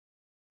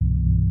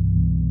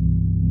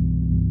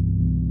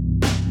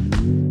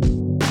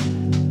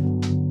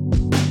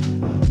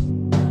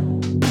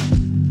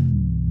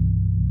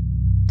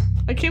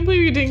can't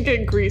believe you didn't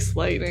get grease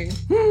lightning.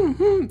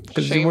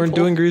 Because you weren't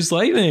doing grease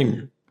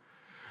lightning.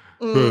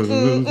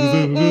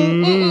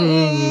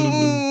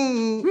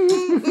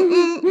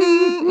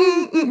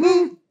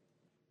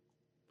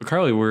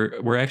 Carly,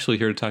 we're actually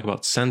here to talk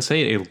about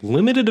Sense8, a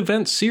limited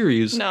event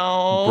series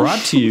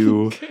brought to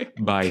you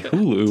by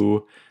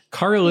Hulu.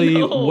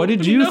 Carly, what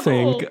did you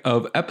think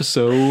of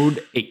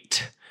episode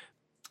 8?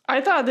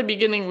 I thought the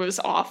beginning was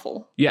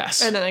awful.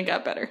 Yes. And then it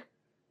got better.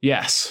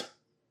 Yes.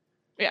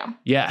 Yeah.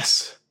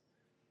 Yes.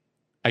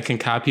 I can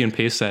copy and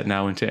paste that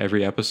now into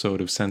every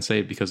episode of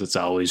Sense8 because it's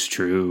always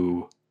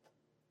true.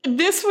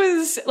 This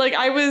was, like,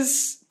 I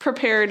was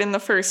prepared in the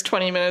first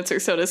 20 minutes or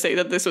so to say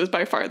that this was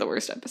by far the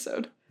worst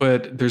episode.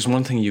 But there's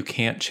one thing you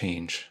can't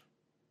change.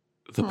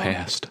 The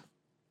past.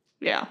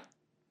 Yeah.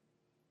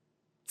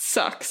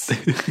 Sucks.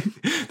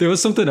 There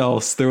was something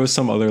else. There was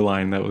some other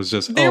line that was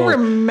just... There were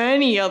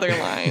many other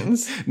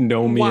lines.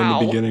 Know me in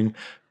the beginning.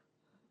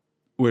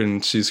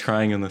 When she's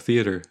crying in the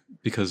theater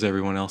because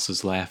everyone else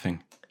is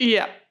laughing.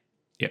 Yeah.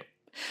 Yep.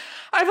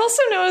 I've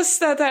also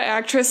noticed that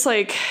actress,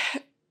 like...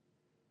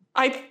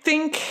 I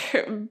think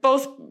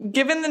both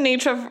given the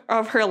nature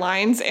of her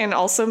lines and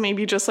also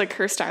maybe just like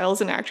her style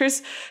as an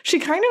actress, she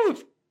kind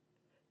of,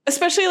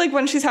 especially like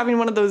when she's having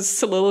one of those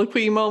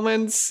soliloquy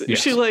moments,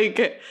 she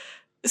like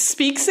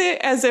speaks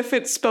it as if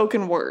it's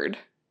spoken word.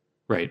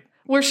 Right.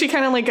 Where she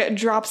kind of like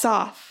drops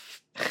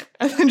off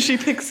and then she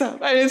picks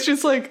up. And it's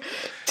just like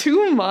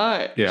too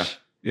much. Yeah.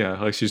 Yeah.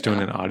 Like she's doing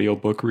an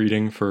audiobook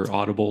reading for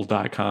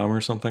audible.com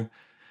or something.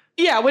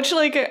 Yeah, which,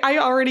 like, I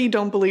already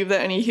don't believe that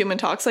any human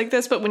talks like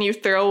this, but when you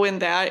throw in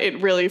that, it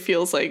really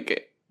feels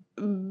like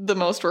the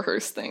most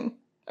rehearsed thing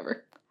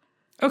ever.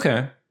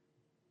 Okay.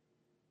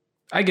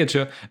 I get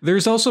you.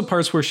 There's also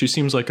parts where she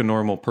seems like a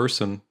normal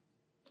person.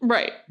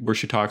 Right. Where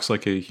she talks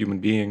like a human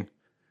being.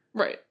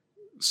 Right.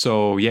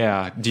 So,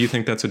 yeah. Do you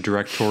think that's a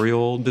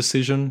directorial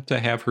decision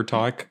to have her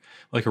talk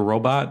like a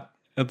robot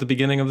at the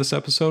beginning of this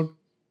episode?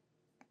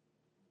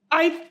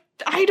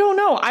 I don't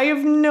know. I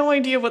have no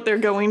idea what they're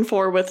going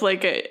for with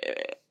like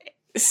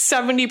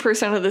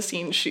 70% of the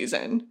scenes she's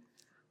in.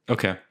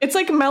 Okay. It's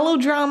like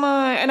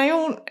melodrama, and I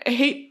don't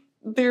hate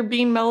there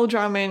being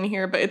melodrama in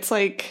here, but it's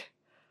like,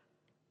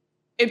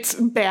 it's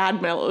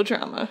bad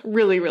melodrama.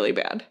 Really, really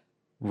bad.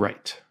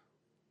 Right.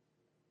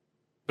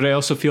 But I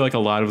also feel like a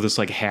lot of this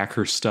like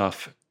hacker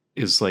stuff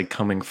is like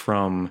coming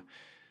from,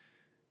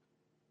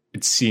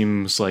 it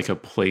seems like a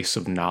place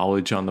of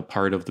knowledge on the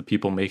part of the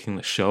people making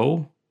the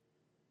show.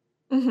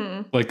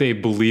 Mm-hmm. Like they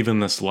believe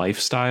in this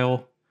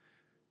lifestyle,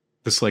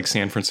 this like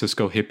San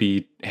Francisco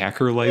hippie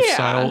hacker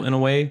lifestyle in a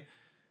way.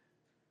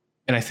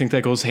 And I think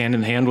that goes hand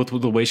in hand with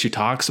the way she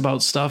talks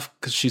about stuff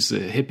because she's a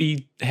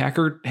hippie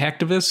hacker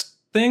hacktivist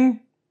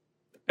thing.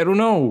 I don't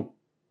know.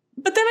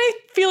 But then I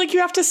feel like you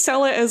have to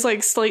sell it as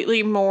like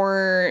slightly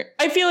more.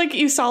 I feel like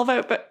you solve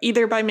it but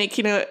either by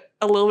making it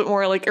a little bit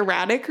more like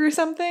erratic or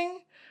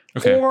something.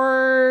 Okay.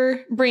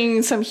 Or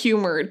bringing some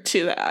humor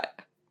to that.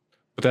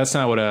 But that's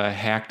not what a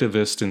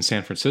hacktivist in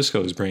San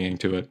Francisco is bringing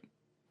to it.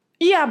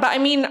 Yeah, but I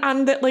mean,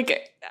 on the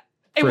like,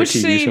 I wish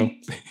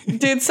they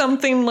did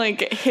something like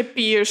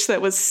hippie-ish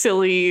that was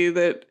silly.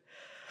 That,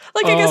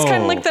 like, I guess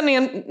kind of like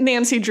the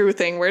Nancy Drew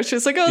thing, where it's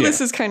just like,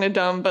 this is kind of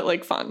dumb, but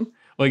like fun.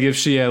 Like if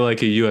she had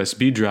like a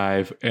USB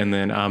drive, and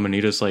then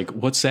Amanita's like,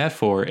 "What's that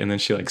for?" And then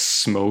she like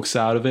smokes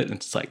out of it, and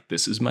it's like,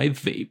 "This is my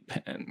vape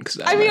pen."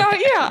 I mean,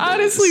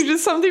 honestly,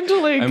 just something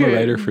to like. I'm a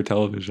writer for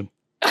television.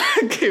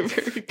 Okay,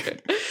 very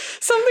good.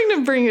 Something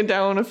to bring it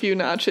down a few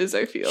notches,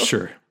 I feel.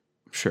 Sure.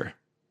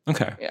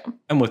 Okay. Yeah.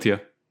 I'm with you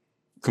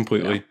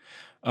completely.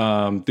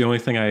 Yeah. The only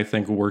thing I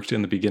think worked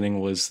in the beginning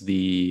was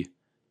the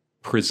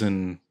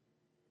prison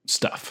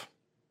stuff.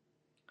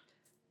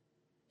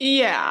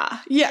 Yeah.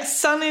 Yes,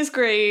 Sun is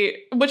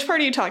great. Which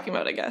part are you talking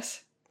about, I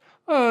guess?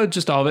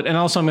 Just all of it. And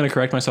also I'm going to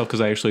correct myself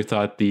because I actually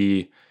thought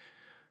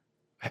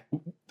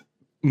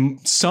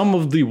some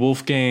of the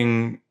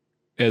Wolfgang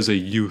as a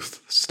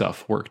youth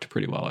stuff worked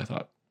pretty well, I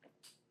thought.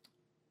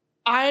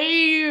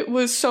 I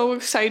was so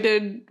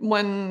excited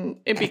when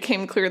it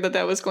became clear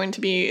that was going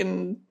to be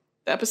in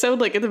the episode,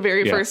 like at the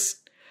very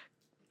first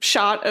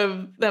shot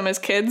of them as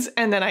kids,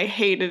 and then I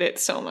hated it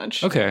so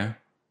much. Okay.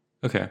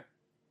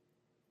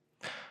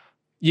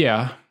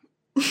 Yeah.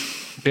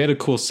 They had a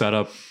cool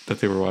setup that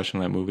they were watching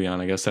that movie on.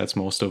 I guess that's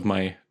most of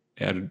my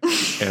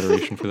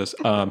adoration for this.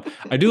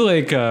 I do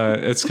like,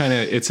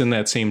 it's in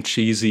that same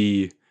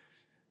cheesy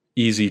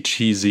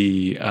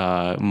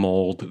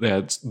mold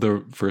that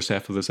the first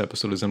half of this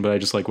episode is in, but I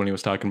just like when he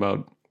was talking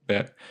about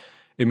that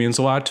it means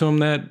a lot to him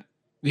that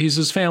he's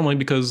his family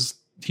because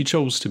he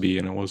chose to be,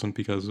 and it wasn't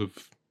because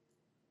of,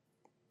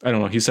 I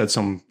don't know, he said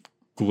some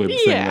glib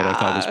thing that I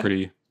thought was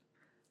pretty,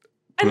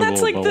 and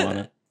that's like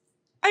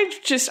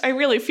I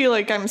really feel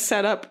like I'm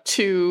set up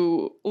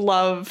to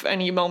love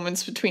any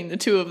moments between the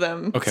two of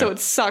them. So it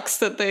sucks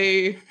that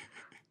they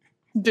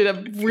did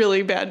a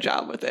really bad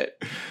job with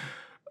it.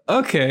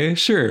 Okay,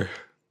 sure.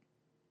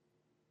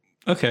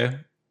 Okay.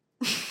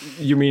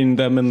 You mean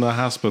them in the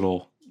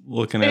hospital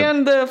looking at...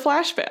 And the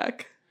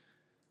flashback.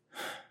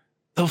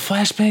 The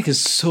flashback is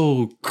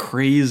so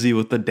crazy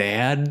with the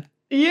dad.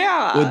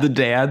 Yeah. With the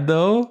dad,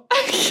 though.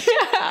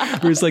 Yeah.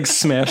 Where he's like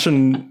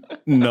smashing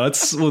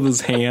nuts with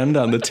his hand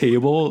on the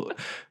table.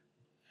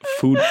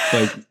 Food,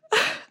 like,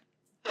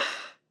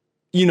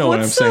 you know what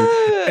I'm saying.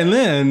 And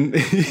then,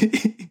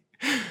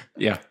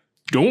 yeah.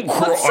 Don't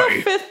cry. What's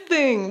the fifth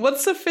thing?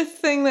 What's the fifth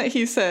thing that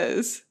he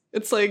says?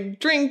 It's like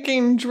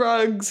drinking,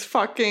 drugs,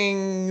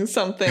 fucking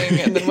something.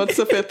 And then what's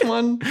the fifth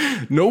one?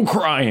 No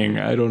crying.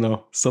 I don't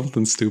know.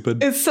 Something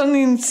stupid. It's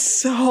something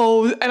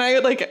so... And I,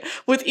 like,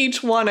 with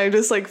each one, I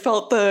just, like,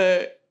 felt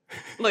the...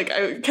 Like,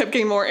 I kept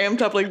getting more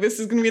amped up. Like, this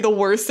is going to be the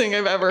worst thing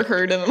I've ever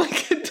heard. And,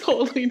 like, it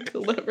totally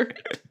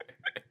delivered.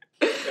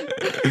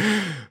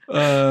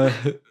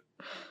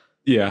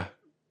 Yeah.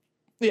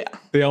 Yeah.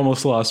 They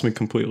almost lost me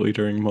completely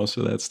during most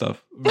of that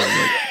stuff.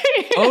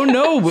 Oh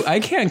no, I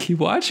can't keep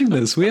watching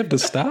this. We have to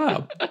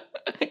stop.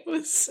 It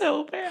was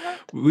so bad.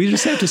 We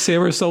just have to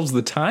save ourselves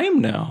the time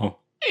now.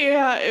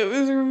 Yeah, it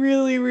was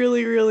really,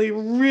 really, really,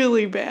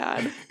 really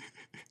bad.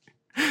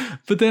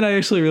 But then I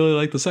actually really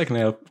like the second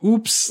half.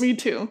 Oops. Me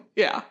too.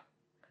 Yeah.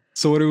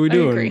 So what are we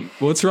doing? Agree.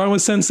 What's wrong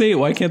with Sense8?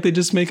 Why can't they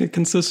just make a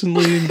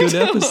consistently good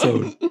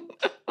episode?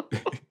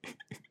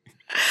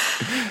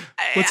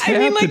 What's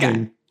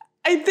happening?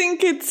 I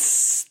think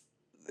it's...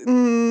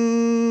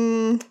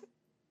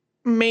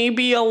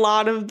 maybe a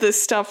lot of the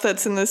stuff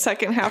that's in the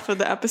second half of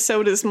the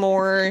episode is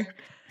more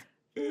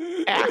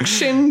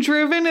action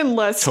driven and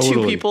less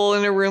two people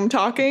in a room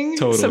talking.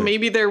 So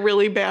maybe they're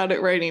really bad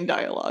at writing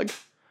dialogue.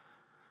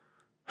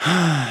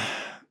 I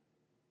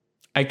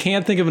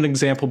can't think of an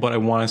example, but I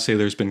want to say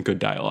there's been good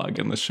dialogue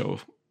in the show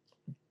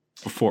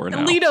before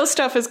now. Leto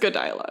stuff is good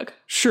dialogue.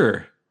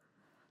 Sure.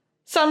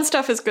 Some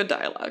stuff is good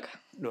dialogue.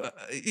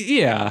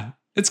 Yeah.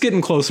 It's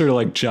getting closer to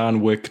like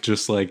John Wick,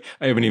 just like,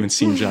 I haven't even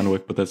seen John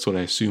Wick, but that's what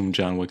I assume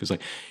John Wick is like.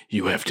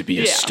 You have to be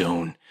a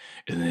stone,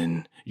 and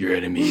then your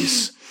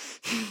enemies,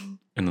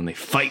 and then they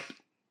fight.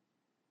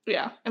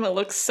 Yeah, and it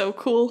looks so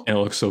cool.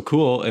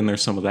 And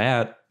there's some of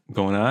that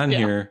going on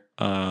here.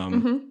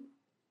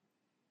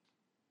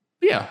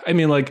 Yeah, I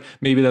mean, like,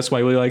 maybe that's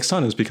why we like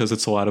Sun, is because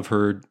it's a lot of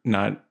her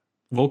not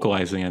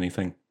vocalizing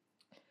anything.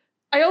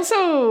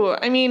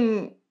 I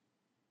mean...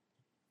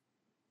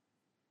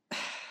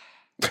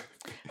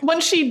 When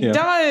she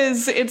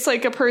does, it's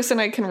like a person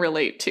I can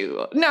relate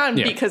to. Not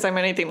because I'm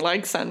anything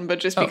like Sun, but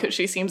just because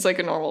she seems like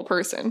a normal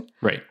person.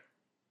 Right.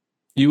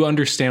 You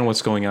understand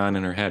what's going on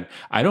in her head.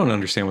 I don't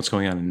understand what's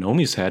going on in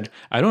Nomi's head.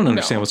 I don't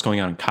understand what's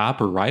going on in Cop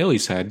or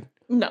Riley's head.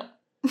 No.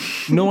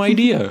 No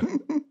idea.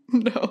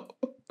 No.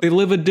 They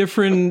live a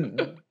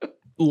different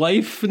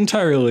life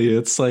entirely.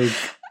 It's like...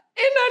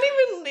 And not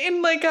even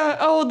in like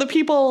the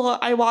people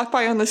I walk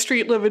by on the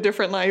street live a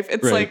different life.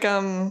 It's like,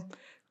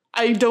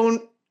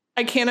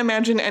 I can't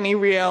imagine any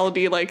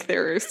reality like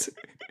theirs.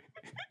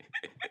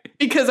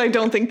 Because I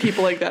don't think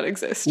people like that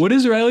exist. What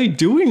is Riley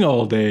doing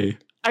all day?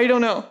 I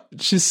don't know.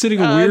 She's sitting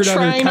weird on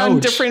her couch. Trying on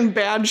different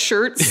bad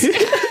shirts.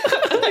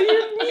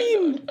 You're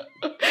mean.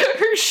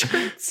 Her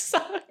shirts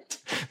sucked.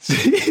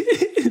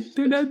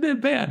 They're not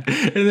that bad.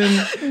 And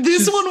then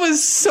this one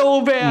was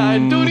so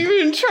bad. Don't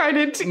even try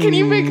to... Can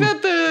you make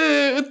that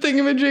the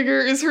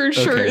thingamajigger is her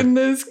shirt in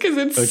this? Because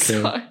it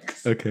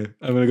sucks. Okay.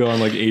 I'm going to go on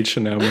like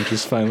H&M and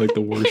just find like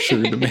the worst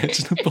shirt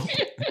imaginable.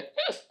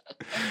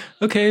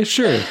 Okay,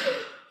 sure.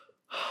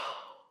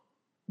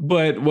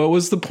 But what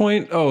was the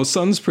point? Oh,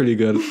 Sun's pretty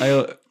good.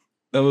 That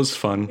was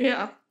fun.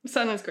 Yeah,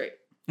 Sun is great.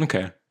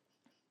 Okay.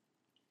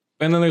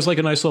 And then there's like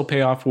a nice little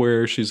payoff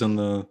where she's in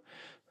the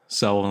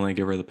cell and they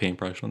give her the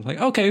paintbrush. And I'm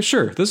like, okay,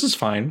 sure, this is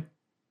fine.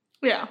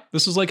 Yeah.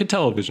 This is like a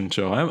television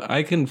show.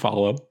 I can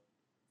follow.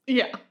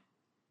 Yeah.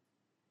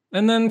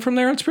 And then from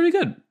there, it's pretty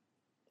good.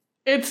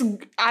 It's,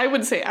 I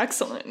would say,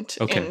 excellent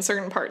in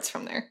certain parts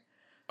from there.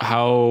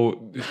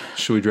 How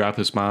should we drop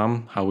this,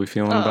 Mom? How are we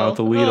feeling about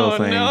the Leto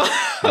thing? No.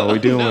 How are we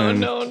doing?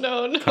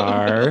 No.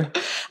 Car?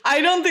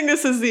 I don't think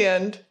this is the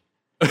end.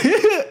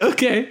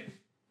 Okay.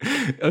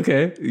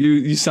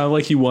 You sound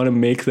like you want to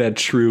make that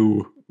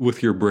true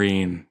with your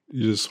brain.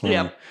 You just want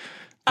to.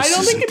 I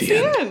don't think it's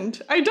the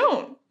end. I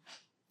don't.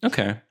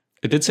 Okay.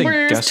 It did say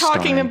we're guest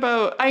talking starring.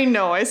 about... I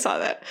know, I saw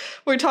that.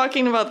 We're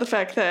talking about the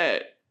fact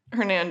that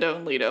Hernando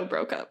and Leto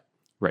broke up.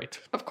 Right.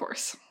 Of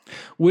course.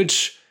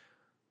 Which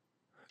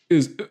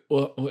is...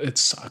 Well, it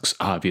sucks,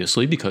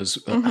 obviously, because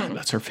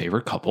that's our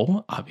favorite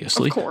couple,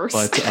 obviously. Of course.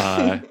 But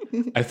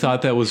I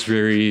thought that was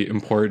very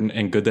important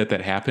and good that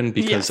happened,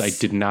 because I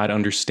did not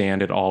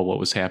understand at all what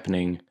was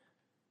happening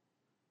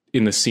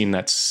in the scene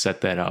that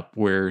set that up,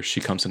 where she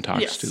comes and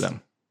talks to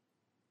them.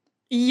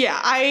 Yeah,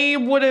 I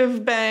would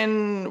have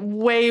been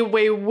way,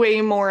 way,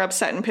 way more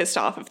upset and pissed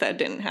off if that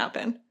didn't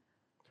happen.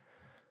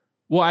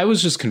 Well, I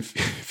was just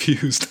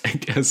confused. I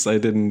guess I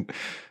didn't.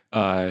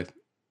 And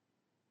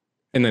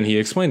then he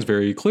explains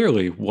very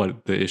clearly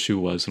what the issue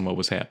was and what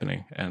was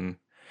happening. And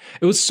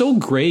it was so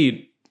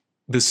great,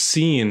 this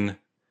scene,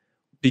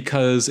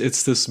 because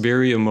it's this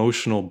very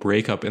emotional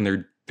breakup, and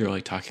they're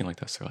like talking like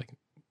this. They're like,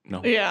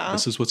 no,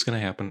 this is what's going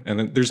to happen. And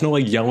then there's no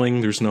like yelling.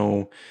 There's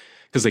no...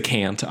 Because they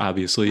can't,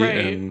 obviously.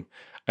 Right. And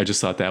I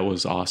just thought that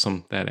was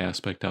awesome, that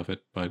aspect of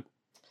it. But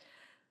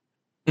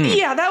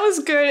yeah, that was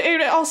good.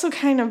 It also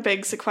kind of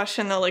begs the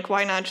question, though, like,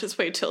 why not just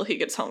wait till he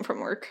gets home from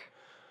work?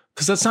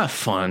 because that's not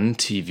fun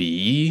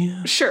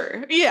TV.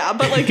 Sure. Yeah,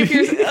 but like if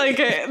you're like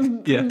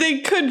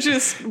they could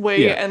just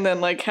wait and then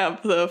like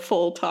have the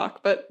full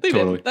talk, but they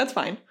didn't. That's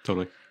fine.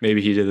 Totally.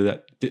 Maybe he did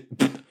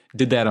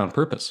that on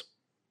purpose.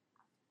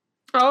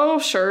 Oh,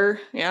 sure.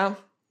 Yeah.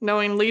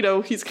 Knowing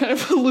Leto, he's kind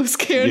of a loose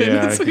cannon.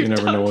 Yeah, you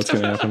never know what's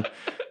going to happen.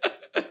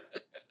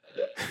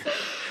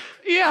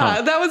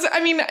 Yeah, that was,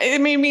 I mean, it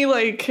made me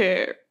like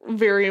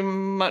very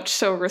much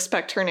so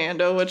respect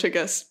Hernando, which I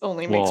guess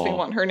only makes me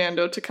want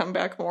Hernando to come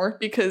back more,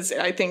 because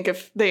I think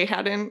if he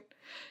hadn't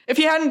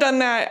done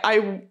that,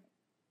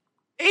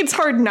 it's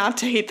hard not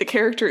to hate the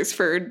characters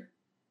for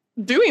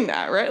doing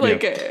that, right?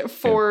 Like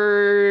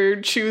for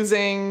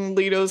choosing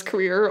Leto's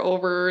career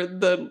over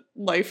the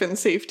life and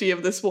safety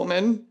of this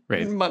woman,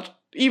 right? Much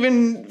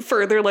even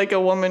further, like a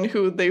woman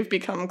who they've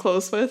become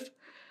close with.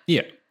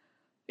 Yeah.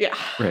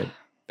 Right.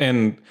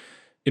 And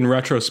in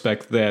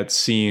retrospect, that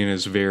scene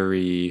is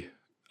very,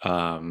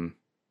 I don't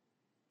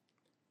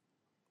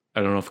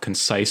know if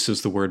concise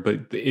is the word,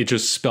 but it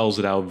just spells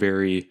it out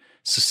very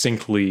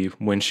succinctly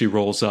when she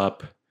rolls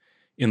up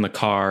in the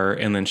car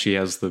and then she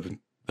has the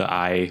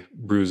eye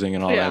bruising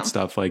and all that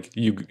stuff. Like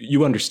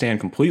you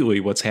understand completely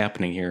what's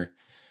happening here.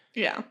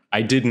 Yeah.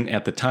 I didn't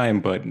at the time,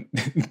 but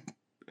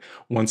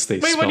once they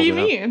spelled it out. Wait, what do you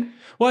mean?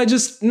 Well, I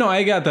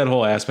got that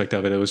whole aspect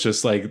of it. It was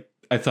just like,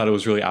 I thought it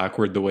was really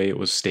awkward the way it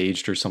was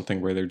staged or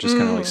something, where they're just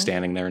kind of like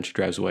standing there and she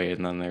drives away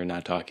and then they're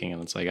not talking.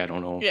 And it's like, I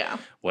don't know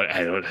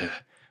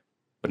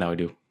but now I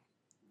do.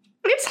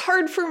 It's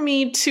hard for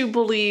me to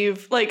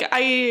believe,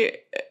 it's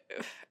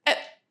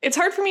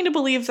hard for me to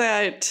believe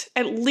that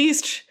at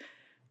least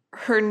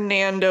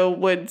Hernando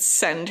would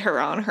send her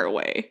on her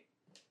way.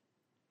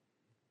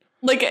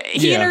 Like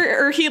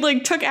he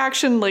like took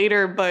action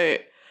later,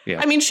 but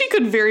I mean, she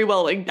could very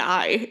well like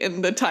die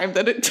in the time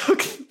that it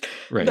took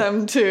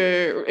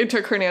it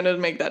took Hernando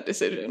to make that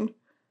decision.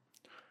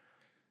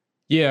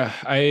 Yeah,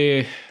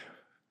 I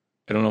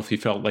don't know if he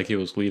felt like it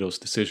was Leto's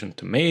decision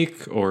to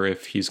make, or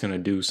if he's going to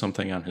do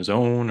something on his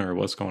own, or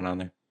what's going on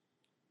there.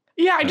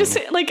 Yeah, I just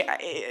like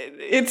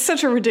it's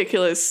such a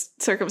ridiculous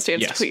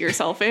circumstance to put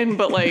yourself in,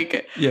 but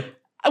like,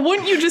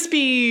 wouldn't you just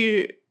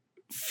be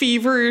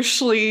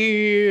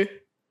feverishly?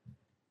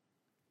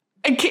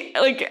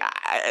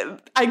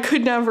 I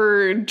could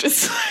never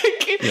just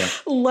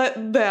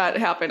let that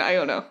happen. I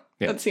don't know.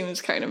 Yeah. That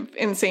seems kind of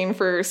insane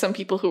for some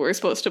people who we're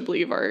supposed to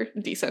believe are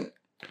decent.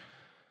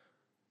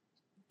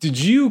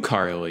 Did you,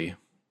 Carly,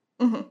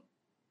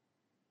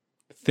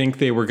 think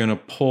they were going to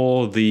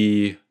pull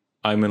the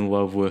 "I'm in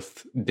love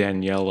with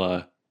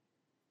Daniela,"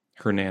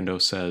 Hernando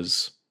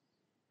says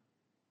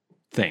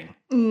thing?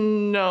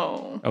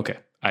 No. Okay,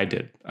 I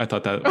did. I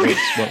thought that was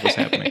what was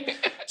happening.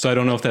 So I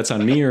don't know if that's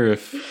on me or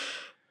if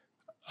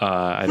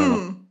I don't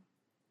know.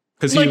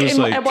 Because he was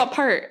like, at what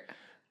part?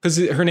 Because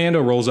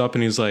Hernando rolls up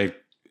and he's like,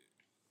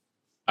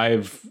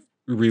 I've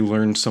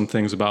relearned some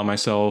things about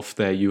myself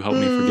that you helped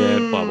me forget,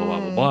 blah, blah, blah,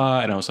 blah, blah.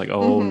 And I was like,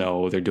 oh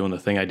no, they're doing the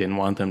thing I didn't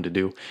want them to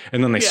do.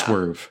 And then they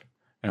swerve.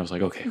 And I was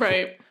like, okay.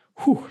 Right.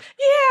 Whew. Yeah,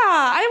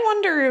 I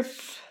wonder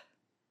if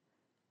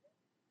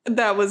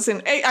that was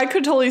I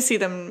could totally see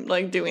them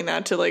like doing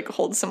that to like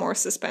hold some more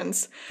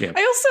suspense. Yeah.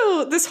 I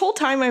also, this whole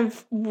time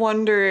I've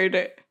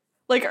wondered,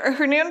 like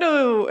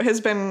Hernando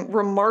has been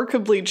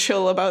remarkably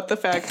chill about the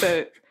fact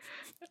that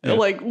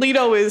like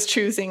Leto is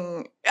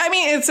choosing, I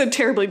mean, it's a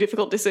terribly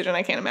difficult decision,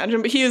 I can't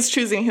imagine, but he is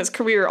choosing his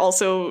career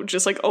also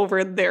just like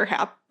over their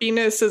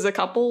happiness as a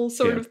couple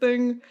sort of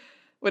thing,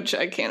 which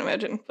I can't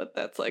imagine, but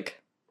that's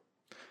like.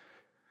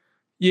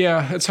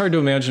 Yeah, it's hard to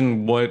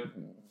imagine what,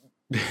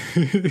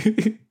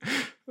 I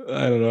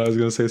don't know, I was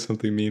going to say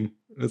something mean.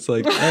 It's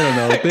like, I don't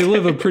know, they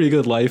live a pretty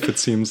good life, it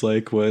seems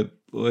like, what.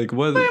 But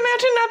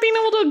imagine not being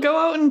able to go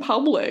out in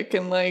public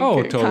and like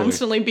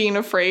constantly being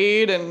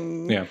afraid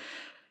and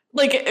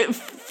like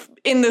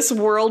in this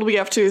world we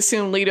have to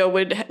assume Leto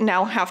would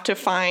now have to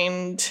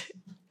find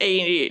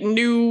a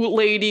new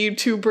lady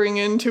to bring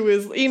into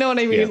his, you know what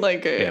I mean?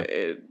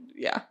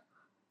 Yeah,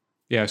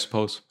 I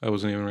suppose. I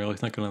wasn't even really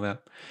thinking of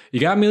that.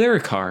 You got me there,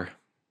 Car.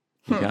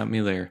 You got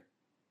me there.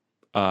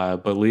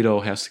 But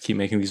Leto has to keep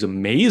making these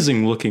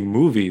amazing looking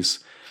movies.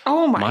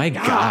 Oh my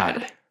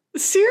God.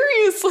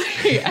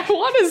 Seriously, I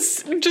want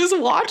to just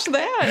watch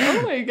that.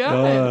 Oh my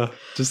God.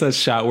 Just that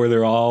shot where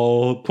they're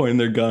all pointing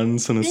their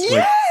guns and it's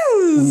like,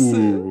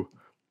 ooh.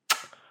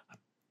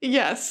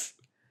 Yes.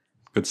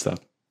 Good stuff.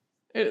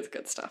 It is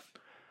good stuff.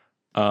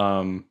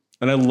 And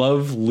I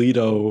love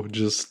Leto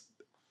just,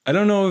 I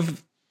don't know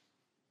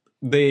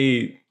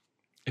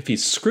if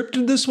he's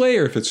scripted this way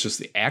or if it's just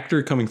the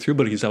actor coming through,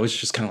 but he's always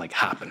just kind of like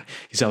hopping.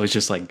 He's always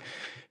just like,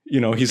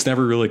 he's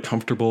never really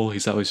comfortable.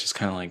 He's always just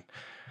kind of like,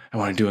 I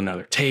want to do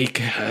another take.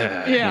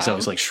 He's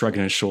always like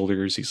shrugging his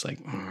shoulders. He's like,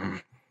 I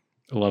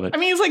love it. I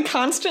mean, he's like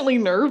constantly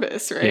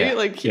nervous, right?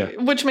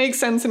 Which makes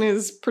sense in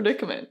his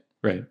predicament.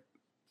 Right.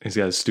 He's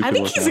got a stupid I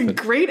think he's a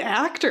great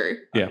actor.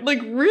 Yeah.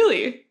 Like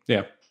really.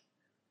 Yeah.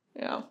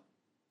 Yeah.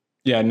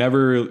 Yeah, it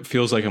never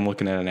feels like I'm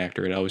looking at an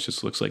actor. It always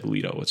just looks like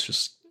Leto. It's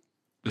just,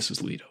 this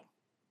is Leto.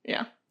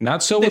 Yeah.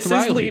 Not so with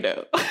Riley.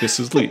 Leto. This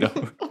is Leto.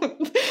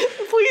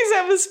 Please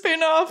have a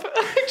spin-off.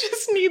 I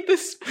just need the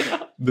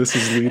spin-off. This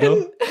is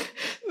Leto.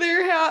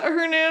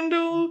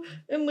 Hernando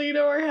and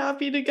Leto are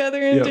happy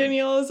together, and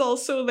Danielle is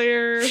also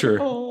there. Sure.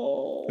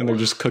 Oh. And they're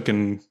just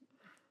cooking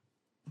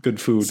good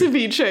food.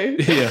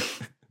 Ceviche.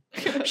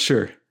 Yeah.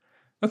 Sure.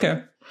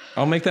 Okay.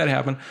 I'll make that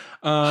happen.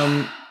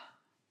 I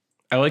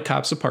like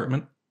Cop's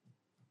apartment.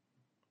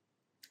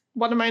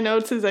 One of my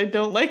notes is I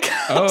don't like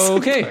Cop's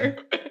okay.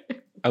 apartment.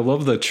 I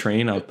love the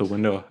train out the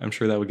window. I'm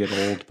sure that would get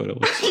old, but it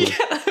looks cool. Yeah,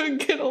 that would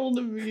get old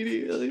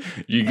immediately.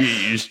 You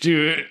get used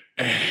to it.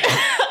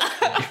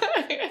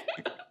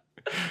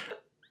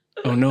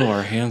 Oh no,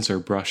 our hands are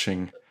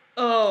brushing.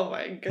 Oh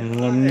my god.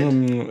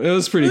 It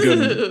was pretty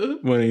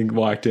good when he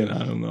walked in. I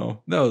don't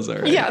know. That was all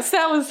right. Yes,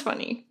 that was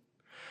funny.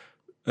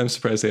 I'm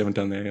surprised they haven't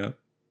done that yet.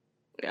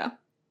 Yeah.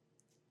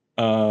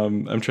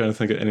 I'm trying to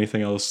think of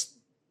anything else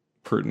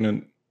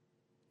pertinent.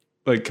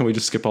 Like, can we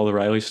just skip all the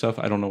Riley stuff?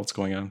 I don't know what's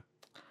going on.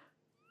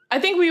 I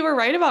think we were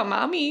right about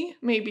Mommy,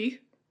 maybe.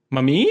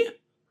 Mommy?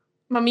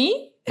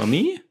 Mommy?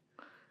 Mommy?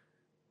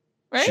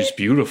 Right? She's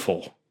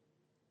beautiful.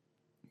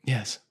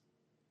 Yes.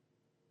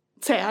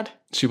 Sad.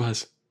 She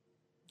was.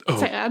 Oh.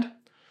 Sad.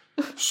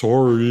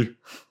 Sorry.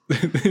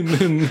 And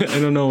then I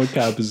don't know what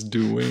Cobb is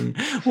doing.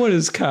 What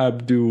is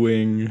Cobb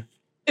doing?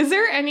 Is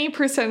there any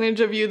percentage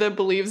of you that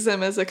believes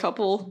them as a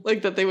couple?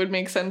 Like that they would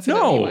make sense in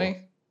any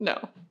way?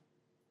 No.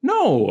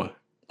 No.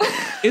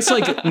 It's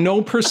like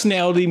no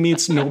personality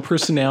meets no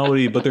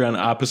personality, but they're on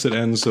opposite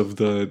ends of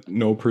the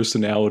no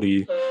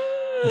personality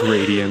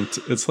gradient.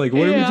 It's like,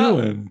 what are we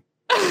doing?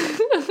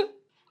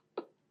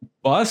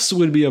 Bus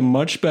would be a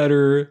much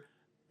better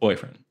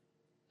boyfriend.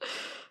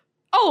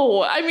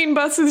 Oh, I mean,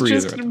 Bus is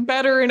just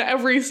better in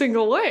every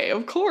single way,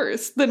 of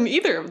course, than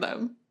either of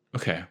them.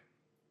 Okay.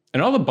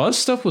 And all the Buzz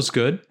stuff was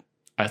good,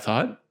 I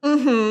thought.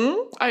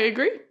 Mm-hmm. I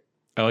agree.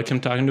 I like him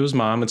talking to his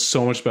mom. It's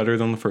so much better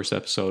than the first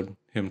episode,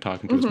 him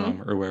talking to his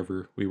mom, or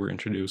wherever we were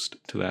introduced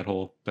to that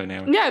whole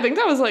dynamic. Yeah, I think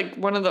that was like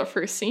one of the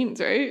first scenes,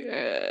 right?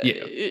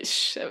 Yeah.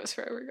 That was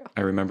forever ago.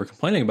 I remember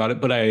complaining about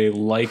it, but I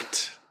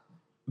liked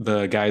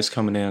the guys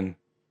coming in.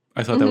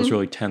 I thought that was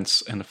really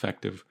tense and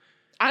effective.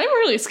 I'm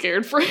really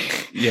scared for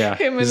yeah,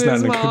 him and he's his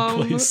not in mom. a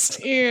good place.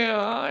 Yeah,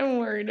 I'm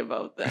worried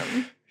about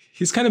them.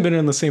 He's kind of been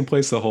in the same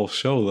place the whole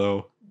show,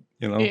 though.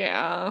 You know?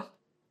 Yeah.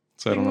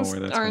 So I don't know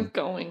where that's aren't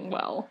going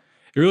well.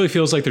 It really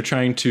feels like they're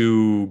trying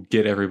to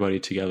get everybody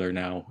together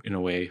now, in a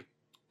way.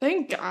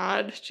 Thank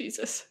God.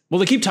 Jesus. Well,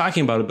 they keep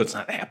talking about it, but it's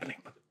not happening.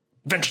 But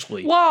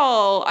eventually.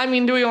 Well, I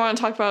mean, do we want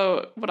to talk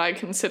about what I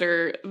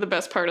consider the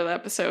best part of the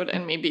episode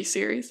and maybe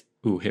series?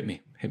 Ooh, hit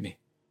me.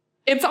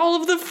 It's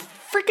all of the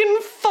freaking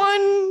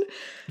fun.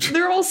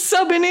 They're all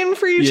subbing in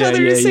for each other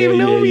to save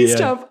Nomi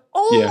stuff.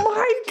 Oh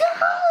my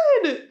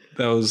God.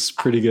 That was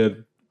pretty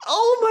good.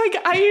 Oh my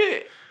God.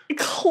 I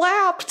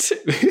clapped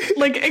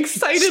like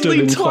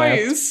excitedly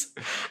twice.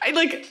 I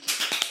like.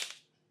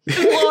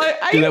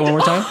 Do that one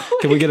more time.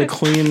 Can we get a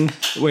clean?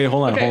 Wait,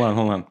 hold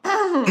on.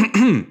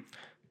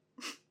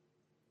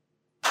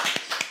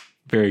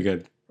 Very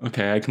good.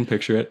 Okay, I can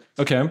picture it.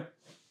 Okay.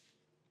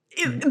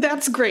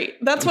 That's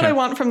great. That's what I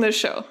want from this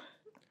show.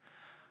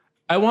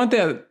 I want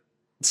that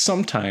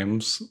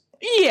sometimes.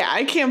 Yeah,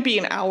 I can't be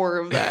an hour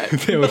of that.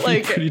 That would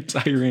be pretty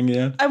tiring,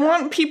 yeah. I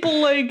want people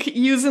like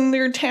using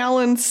their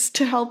talents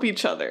to help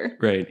each other.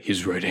 Right.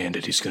 He's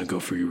right-handed. He's going to go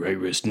for your right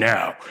wrist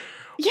now.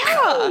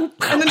 Yeah.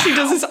 And then she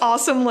does this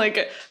awesome,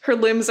 like, her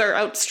limbs are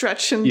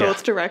outstretched in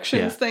both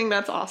directions thing.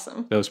 That's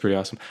awesome. That was pretty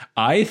awesome.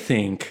 I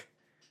think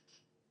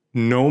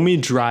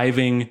Nomi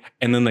driving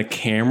and then the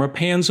camera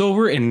pans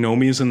over and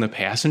Nomi's in the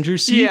passenger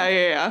seat.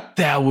 Yeah.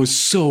 That was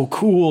so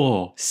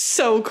cool.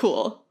 So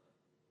cool.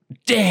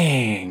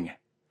 Dang.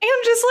 And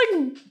just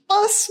like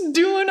us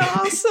doing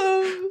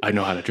awesome. I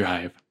know how to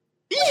drive.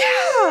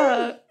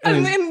 Yeah.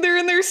 And then they're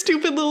in their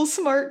stupid little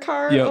smart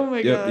car. Oh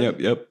my God.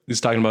 Yep.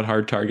 He's talking about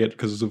Hard Target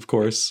because of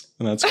course.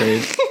 And that's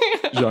great.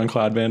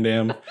 Jean-Claude Van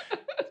Damme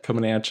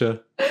coming at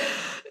you.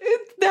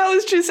 That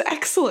was just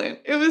excellent.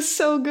 It was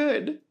so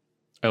good.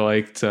 I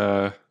liked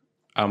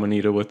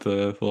Amanita with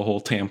the whole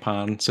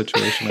tampon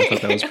situation. I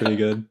thought that was pretty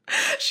good.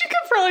 She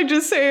could probably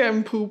just say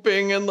I'm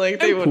pooping and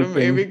like they would have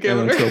maybe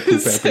given her throw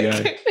poop at the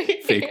guy. Yeah.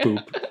 Fake poop.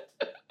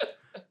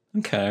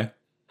 Okay.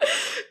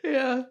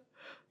 Yeah.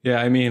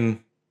 Yeah, I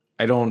mean,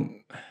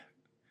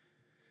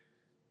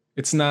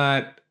 it's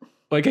not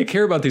like I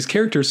care about these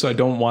characters, so I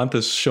don't want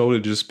this show to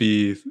just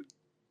be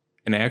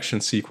an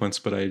action sequence,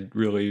 but I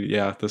really,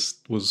 this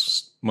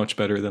was much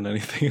better than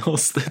anything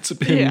else that's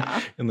been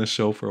in the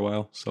show for a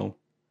while. So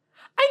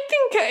I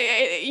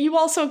think you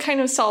also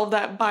kind of solve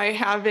that by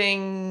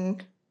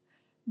having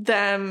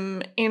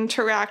them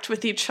interact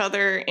with each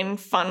other in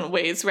fun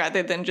ways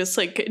rather than just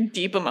like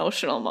deep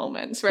emotional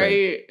moments,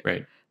 right?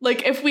 Right.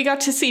 Like if we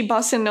got to see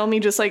Bus and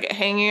Nomi just like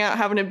hanging out,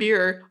 having a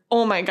beer,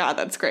 oh my God,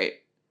 that's great.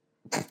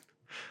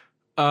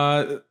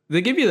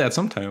 They give you that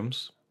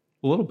sometimes.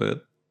 A little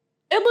bit,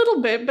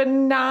 but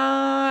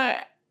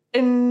not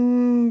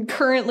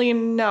currently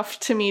enough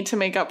to me to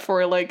make up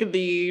for like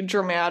the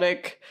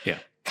dramatic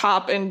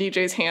cop and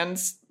DJ's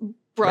hands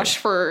brush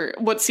for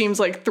what seems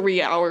like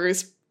 3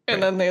 hours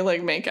and then they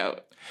like make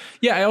out.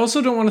 Yeah, I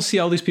also don't want to see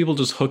all these people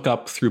just hook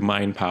up through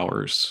mind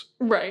powers.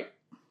 Right.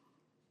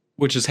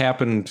 Which has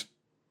happened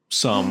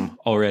some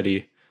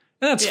already.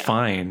 And that's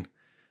fine.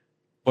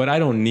 But I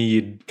don't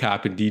need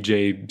cop and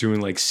DJ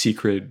doing like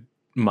secret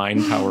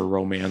mind power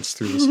romance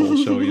through this whole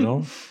show, you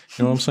know?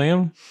 You know what I'm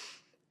saying?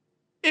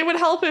 It would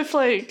help if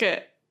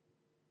like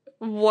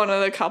one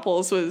of the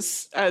couples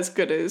was as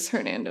good as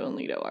Hernando and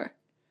Lito are.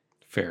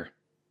 Fair.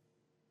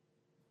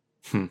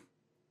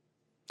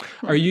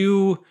 Are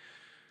you,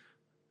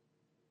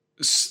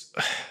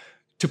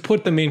 to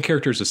put the main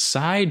characters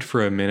aside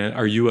for a minute,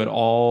 are you at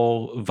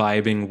all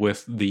vibing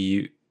with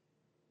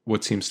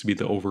what seems to be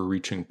the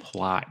overreaching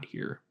plot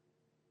here?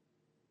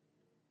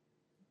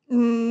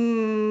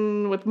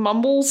 With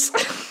mumbles?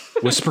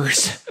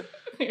 Whispers?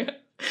 Yeah.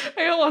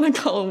 I don't want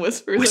to call them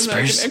whispers. Whispers.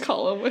 I'm not going to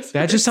call them whispers.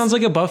 That just sounds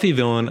like a Buffy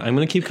villain. I'm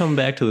going to keep coming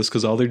back to this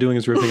because all they're doing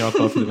is ripping off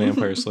Buffy the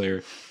Vampire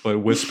Slayer. But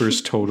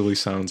Whispers totally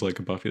sounds like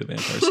a Buffy the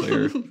Vampire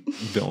Slayer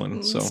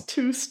villain. So it's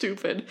too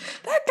stupid.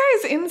 That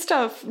guy's in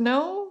stuff,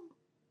 no?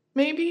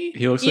 Maybe?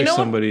 He looks like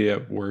somebody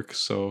at work,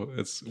 so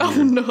it's weird.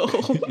 Oh,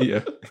 no.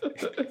 Yeah.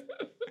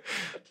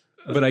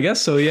 But I guess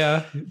so,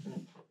 yeah.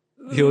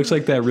 He looks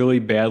like that really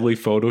badly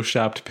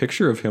photoshopped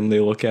picture of him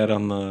they look at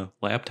on the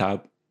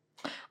laptop.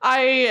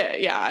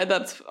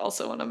 That's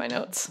also one of my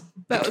notes.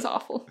 That was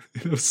awful.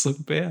 It was so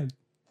bad.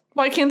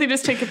 Why can't they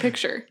just take a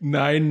picture?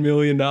 $9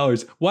 million.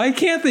 Why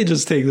can't they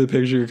just take the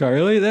picture,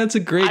 Carly? That's a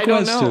great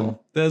question. Don't know.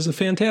 That's a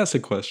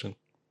fantastic question.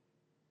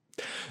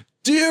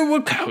 Dear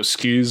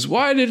Wachowskis,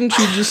 why didn't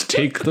you just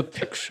take the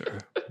picture?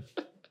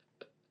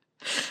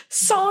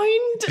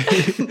 Signed.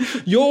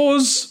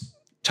 Yours,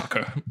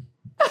 Tucker.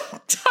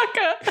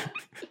 Tucker.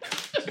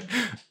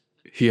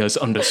 He has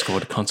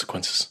underscored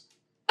consequences.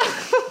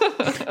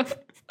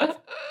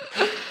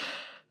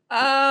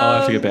 I'll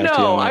have to get back to you.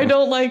 No, I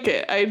don't like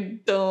it. I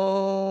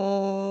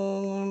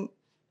don't.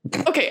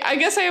 Okay, I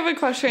guess I have a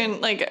question.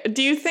 Like,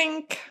 do you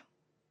think...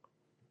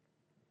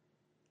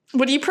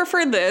 Would you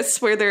prefer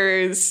this, where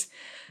there's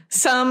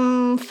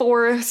some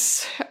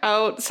force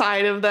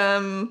outside of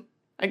them,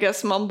 I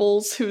guess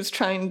Mumbles, who's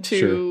trying to...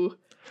 Sure.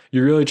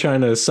 You're really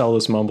trying to sell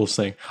this Mumbles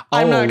thing.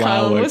 I'm not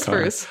calling them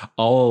Whispers.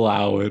 I'll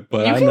allow it,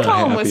 but I'm not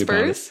happy about it. You can call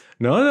them Whispers.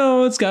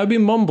 No, it's got to be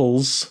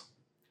Mumbles.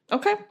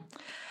 Okay.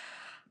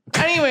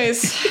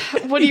 Anyways,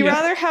 would you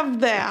rather have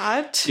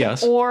that?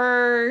 Yes.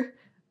 Or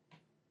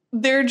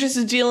they're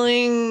just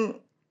dealing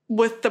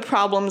with the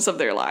problems of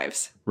their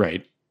lives?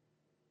 Right.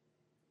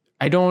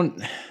 I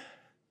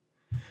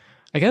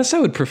guess I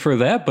would prefer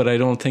that, but I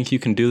don't think you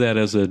can do that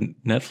as a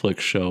Netflix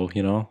show,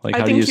 you know? Like,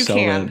 how do you sell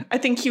that? I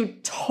think you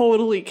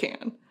totally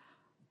can.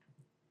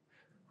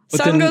 But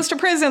Son goes to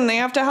prison. They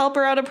have to help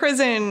her out of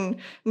prison.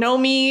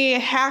 Nomi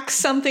hacks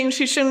something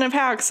she shouldn't have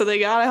hacked, so they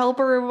gotta help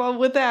her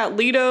with that.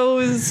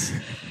 Lito's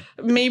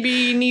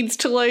maybe needs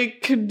to,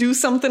 like, do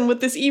something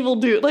with this evil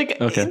dude. Like,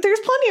 there's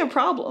plenty of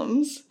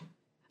problems.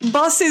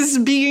 Bus is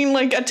being,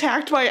 like,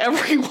 attacked by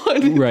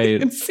everyone.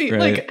 Right. Right.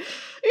 Like,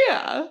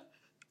 yeah.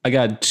 I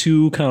got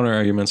 2 counter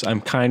arguments.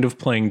 I'm kind of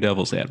playing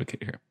devil's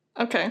advocate here.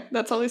 Okay,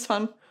 that's always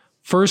fun.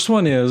 First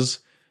one is,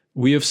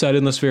 we have said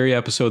in this very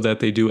episode that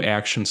they do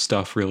action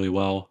stuff really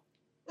well.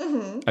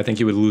 Mm-hmm. I think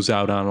you would lose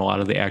out on a lot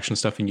of the action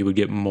stuff and you would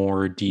get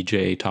more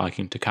DJ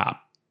talking to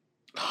cop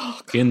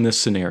in this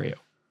scenario.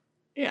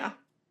 Yeah.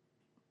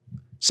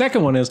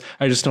 Second one is,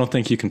 I just don't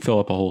think you can fill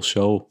up a whole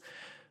show,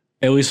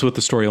 at least with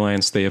the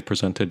storylines they have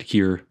presented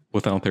here,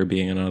 without there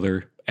being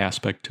another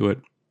aspect to it.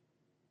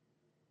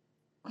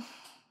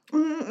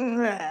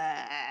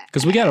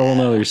 Because we got a whole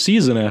nother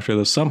season after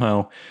this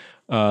somehow.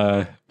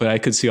 But I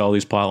could see all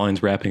these plot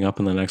lines wrapping up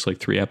in the next, like,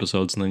 3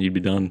 episodes, and then you'd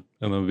be done.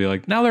 And then be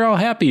like, now they're all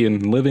happy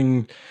and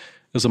living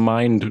as a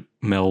mind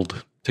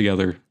meld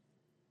together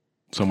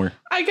somewhere.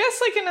 I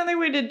guess, like, another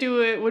way to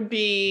do it would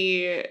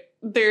be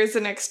there's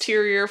an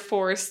exterior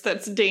force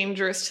that's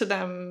dangerous to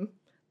them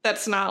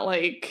that's not,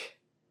 like,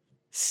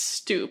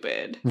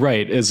 stupid.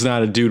 Right. It's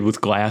not a dude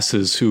with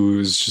glasses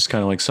who's just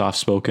kind of, like,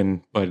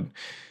 soft-spoken, but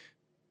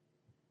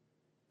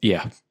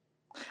yeah.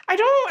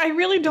 I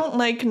really don't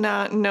like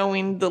not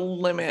knowing the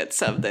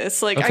limits of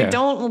this. Like, I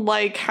don't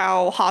like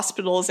how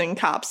hospitals and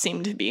cops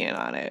seem to be in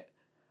on it.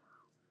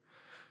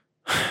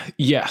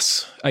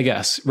 Yes, I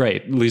guess.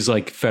 Right. These,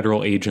 like,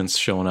 federal agents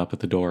showing up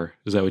at the door.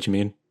 Is that what you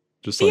mean?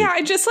 Just like, yeah,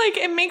 I just, like,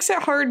 it makes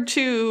it hard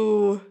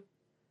to...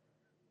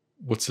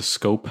 What's the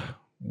scope?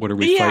 What are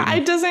we fighting? Yeah,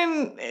 it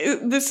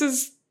doesn't... This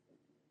is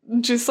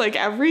just, like,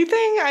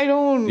 everything? I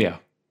don't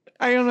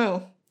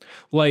know.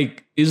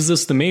 Like, is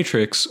this the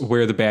Matrix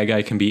where the bad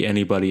guy can be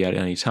anybody at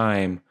any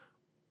time?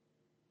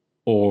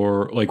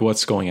 Or, like,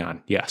 what's going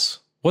on? Yes.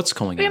 What's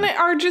going on? And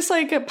are just,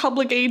 like,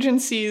 public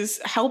agencies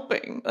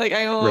helping? Like,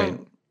 I don't... Right.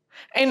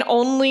 And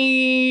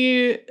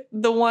only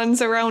the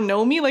ones around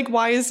Nomi? Like,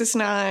 why is this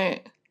not...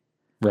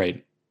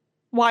 Right.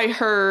 Why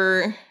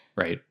her?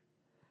 Right.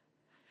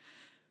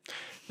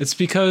 It's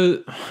because...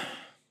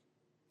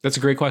 That's a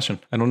great question.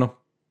 I don't know.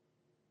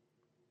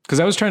 Because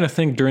I was trying to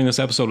think during this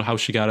episode how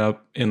she got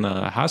up in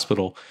the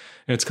hospital.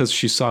 And it's because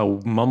she saw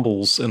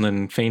Mumbles and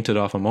then fainted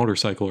off a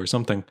motorcycle or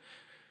something.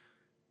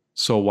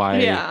 So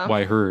why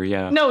her?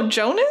 Yeah. No,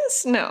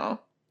 Jonas? No.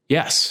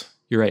 Yes,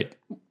 you're right.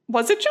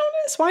 Was it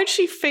Jonas? Why'd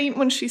she faint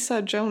when she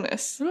said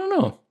Jonas? I don't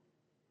know.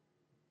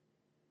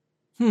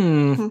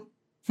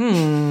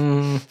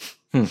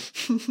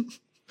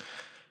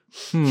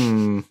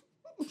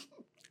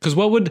 Because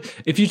what would,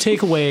 if you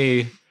take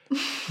away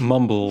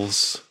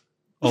Mumbles,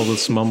 all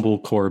this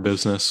Mumblecore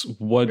business,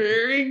 what?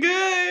 Very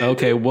good.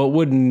 Okay, what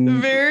would?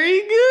 Very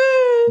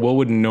good. What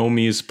would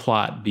Nomi's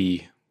plot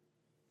be?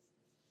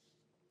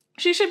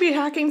 She should be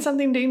hacking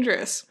something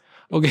dangerous.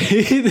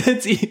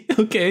 Okay,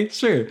 okay,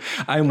 sure.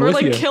 I'm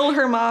with you. Or like kill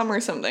her mom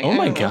or something. Oh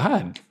my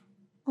God.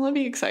 Well, that'd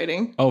be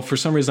exciting. Oh, for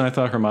some reason I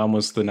thought her mom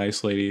was the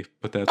nice lady,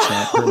 but that's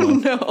not her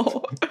mom.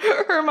 No.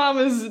 Her mom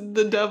is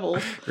the devil.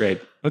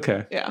 Right.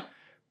 Okay. Yeah.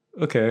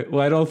 Okay.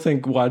 Well, I don't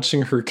think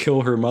watching her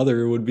kill her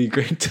mother would be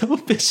great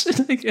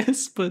television, I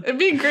guess, but it'd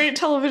be great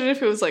television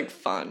if it was like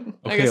fun.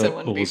 Okay, I guess it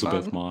wouldn't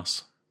Elizabeth be fun.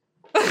 Moss.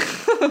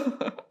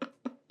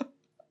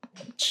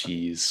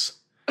 Jeez.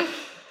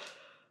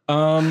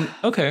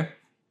 Okay.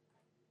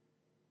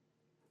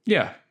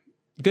 Yeah.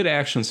 Good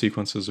action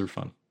sequences are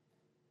fun.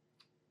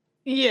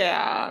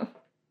 Yeah.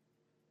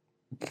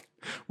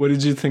 What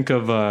did you think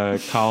of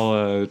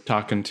Kala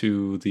talking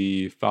to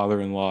the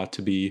father-in-law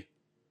to be?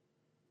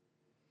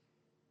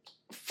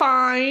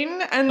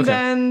 Fine. And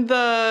then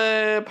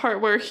the part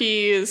where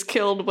he is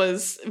killed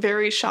was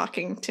very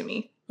shocking to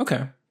me.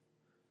 Okay.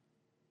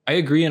 I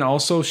agree. And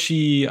also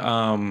she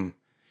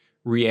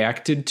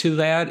reacted to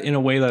that in a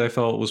way that I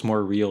felt was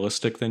more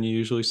realistic than you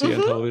usually see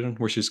on television,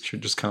 where she's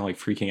just kind of like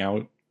freaking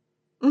out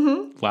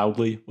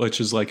loudly,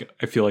 which is like,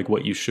 I feel like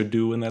what you should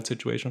do in that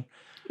situation.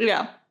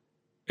 Yeah.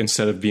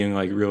 Instead of being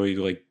like really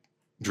like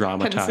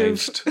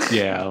dramatized. Pensive.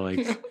 Yeah.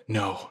 Like,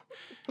 no,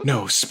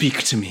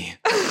 speak to me.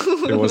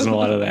 There wasn't a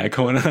lot of that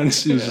going on.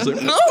 She was just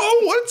like, no,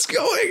 what's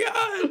going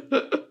on?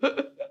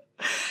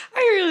 I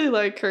really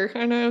like her.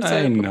 I know I've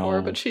said it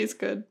before, but she's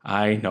good.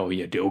 I know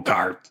you do,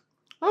 Garp.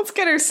 Let's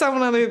get her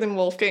someone other than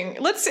Wolfgang.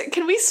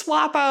 Can we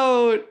swap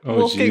out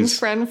Wolfgang's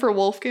friend for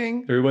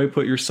Wolfgang? Everybody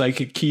put your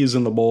psychic keys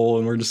in the bowl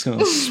and we're just going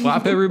to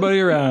swap everybody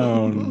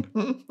around.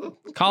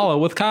 Kala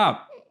with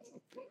Cop.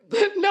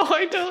 No,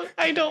 I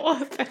don't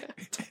want that.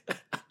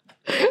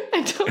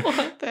 I don't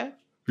want that.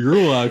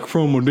 You're like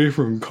from a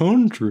different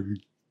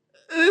country.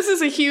 This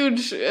is a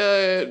huge,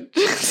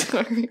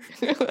 sorry,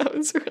 that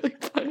was really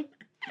funny.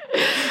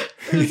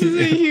 This is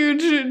a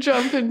huge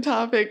jump in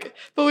topic.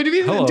 But do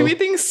we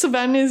think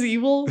Sven is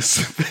evil?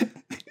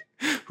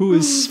 Who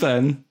is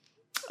Sven?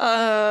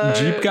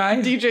 Jeep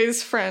guy?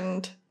 DJ's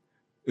friend.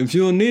 If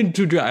you need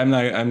to drive,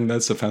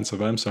 that's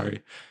offensive. I'm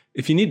sorry.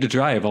 If you need to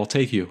drive, I'll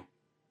take you,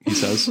 he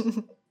says.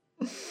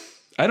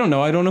 I don't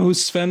know. I don't know who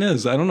Sven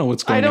is. I don't know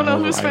what's going on. I don't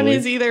know who Sven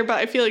is either, but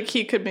I feel like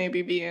he could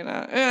maybe be in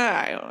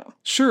I don't know.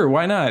 Sure,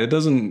 why not? It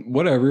doesn't,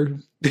 whatever.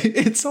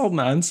 It's all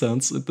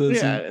nonsense. It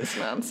is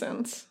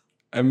nonsense.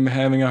 I'm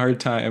having a hard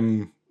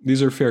time.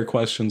 These are fair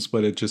questions,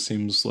 but it just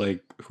seems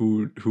like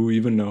who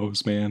even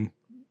knows, man.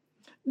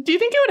 Do you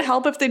think it would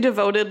help if they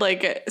devoted,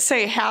 like,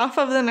 say, half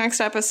of the next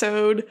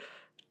episode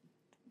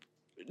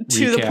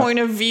to the point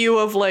of view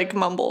of, like,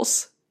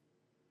 Mumbles?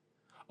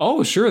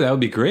 Oh, sure. That would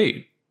be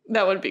great.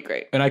 That would be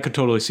great. And I could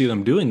totally see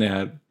them doing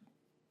that.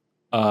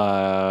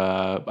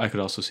 I could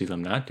also see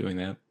them not doing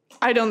that.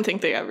 I don't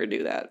think they ever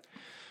do that.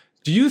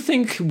 Do you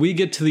think we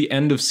get to the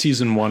end of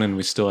season 1 and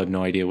we still have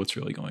no idea what's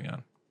really going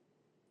on?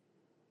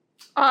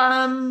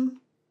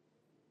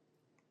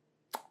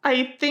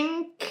 I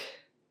think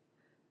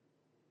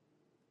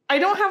I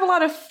don't have a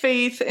lot of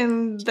faith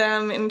in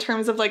them in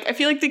terms of, like, I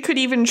feel like they could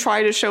even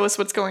try to show us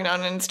what's going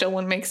on and it still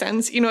wouldn't make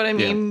sense. You know what I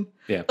mean?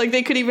 Yeah. Like,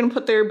 they could even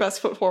put their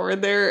best foot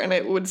forward there and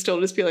it would still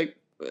just be like,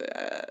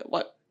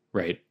 what?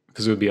 Right.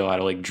 Because it would be a lot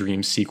of, like,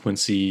 dream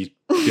sequency,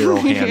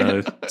 Daryl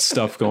Hannah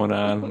stuff going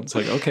on. It's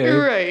like, okay.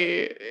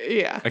 Right.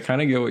 Yeah. I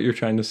kind of get what you're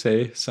trying to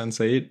say,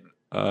 Sense8.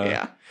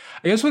 Yeah.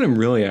 I guess what I'm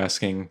really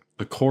asking,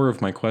 the core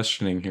of my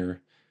questioning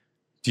here,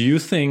 do you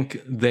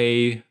think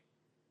they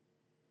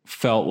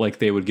felt like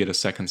they would get a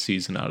second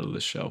season out of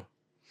this show?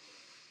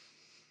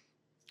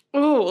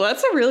 Oh,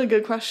 that's a really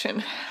good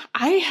question.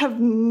 I have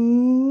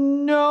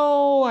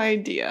no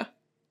idea.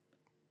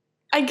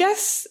 I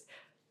guess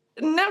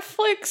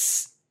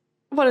Netflix,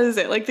 what is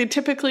it? Like, they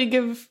typically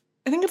give,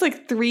 I think it's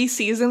like 3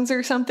 seasons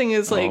or something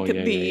is like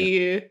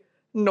the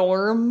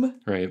norm.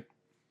 Right.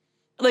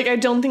 Like, I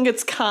don't think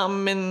it's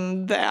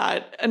common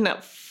that a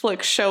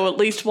Netflix show, at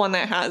least one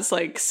that has,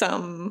 like,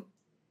 some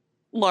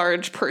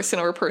large person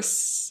or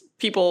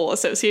people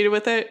associated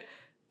with it,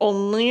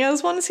 only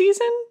has 1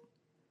 season.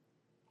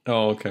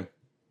 Oh, okay.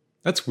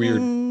 That's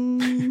weird.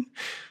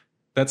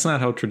 That's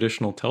not how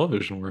traditional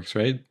television works,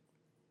 right?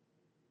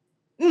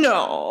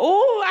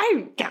 No.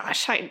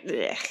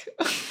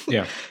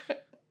 Yeah.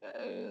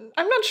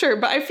 I'm not sure,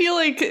 but I feel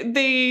like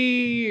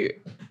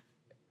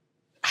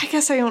I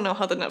guess I don't know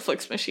how the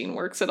Netflix machine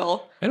works at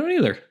all. I don't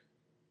either.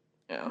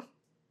 Yeah.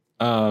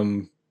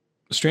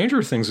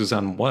 Stranger Things is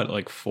on what,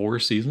 like 4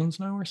 seasons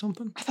now or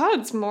something? I thought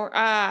it's more.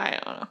 I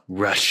don't know.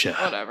 Russia.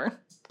 Whatever.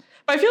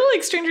 But I feel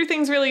like Stranger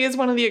Things really is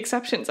one of the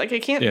exceptions. Like I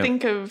can't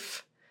think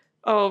of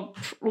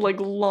like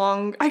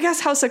long. I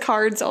guess House of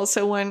Cards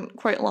also went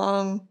quite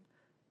long.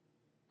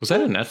 Was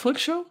that a Netflix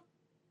show?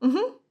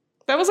 Mm-hmm.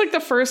 That was like the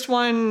first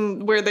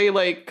one where they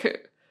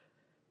like.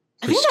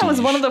 I think that was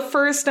one of the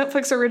first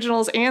Netflix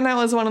originals, and that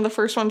was one of the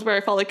first ones where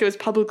I felt like it was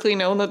publicly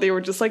known that they were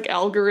just like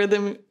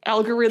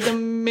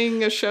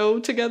algorithming a show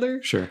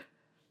together. Sure.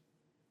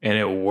 And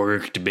it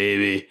worked,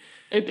 baby.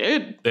 It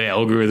did. The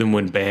algorithm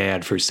went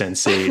bad for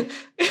Sense8.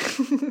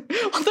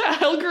 Well, the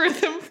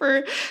algorithm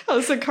for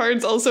House of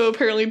Cards also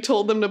apparently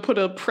told them to put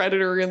a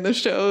predator in the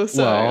show,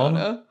 so I don't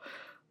know.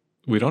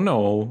 We don't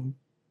know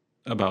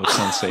about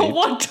Sense8.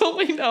 What don't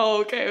we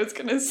know? Okay, I was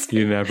going to say.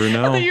 You never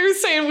know. I thought you were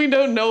saying we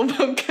don't know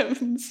about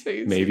Kevin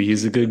Spacey. Maybe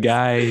he's a good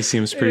guy. He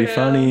seems pretty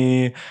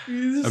funny.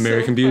 He's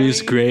American so Beauty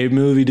is a great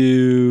movie,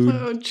 dude.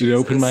 Oh, It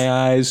opened my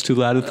eyes to a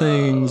lot of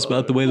things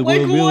about the way the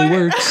world really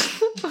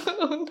works.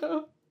 Oh,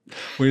 no.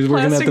 When he's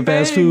working at the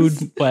fast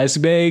food,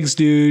 plastic bags,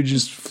 dude,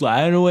 just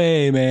flying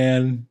away,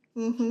 man.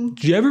 Mm-hmm.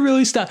 Did you ever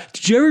really stop?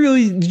 Did you ever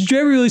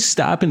really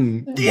stop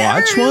and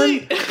watch one?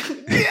 Did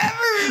you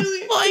ever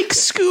really? Like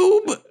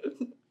Scoob.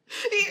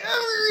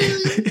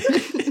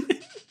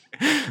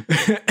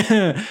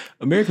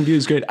 American Beauty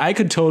is great. I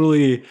could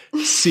totally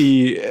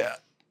see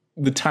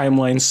the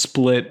timeline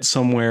split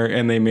somewhere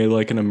and they made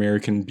like an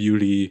American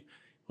Beauty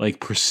like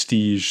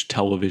prestige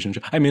television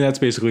show. I mean, that's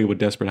basically what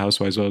Desperate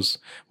Housewives was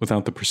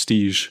without the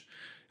prestige,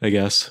 I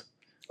guess.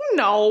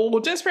 No,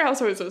 Desperate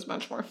Housewives was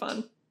much more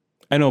fun.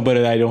 I know, but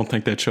I don't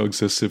think that show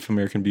exists if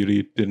American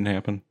Beauty didn't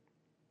happen.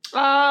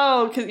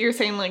 Oh, because you're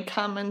saying like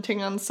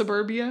commenting on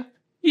suburbia?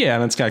 Yeah,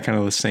 and it's got kind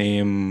of the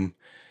same,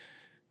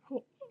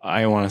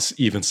 I want to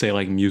even say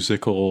like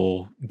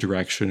musical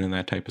direction and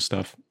that type of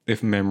stuff,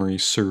 if memory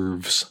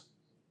serves.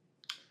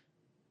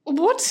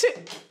 What's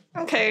it?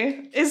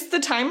 Okay. Is the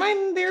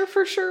timeline there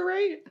for sure,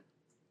 right?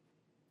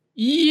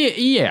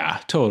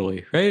 Yeah,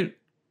 totally, right?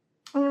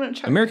 I'm going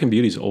to check. American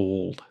Beauty's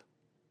old.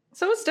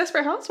 So is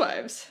Desperate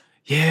Housewives.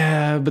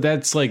 Yeah, but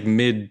that's like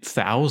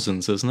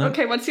mid-thousands, isn't it?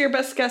 Okay, what's your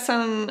best guess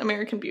on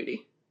American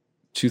Beauty?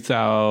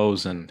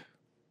 2000.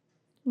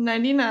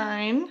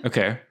 99.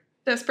 Okay.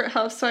 Desperate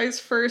Housewives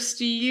first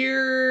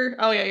year.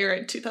 Oh, yeah, you're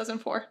right.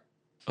 2004.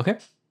 Okay.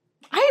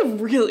 I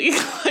really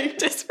like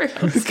Desperate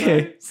Housewives.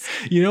 Okay.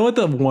 You know what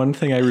the one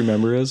thing I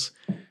remember is?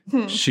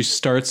 She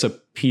starts a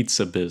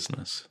pizza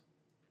business.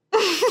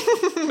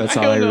 That's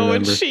all I remember. I don't know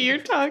what shit you're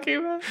talking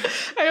about.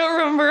 I don't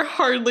remember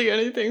hardly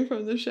anything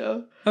from the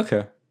show.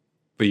 Okay.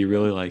 But you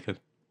really like it.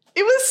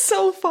 It was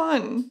so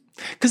fun.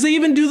 Because they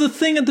even do the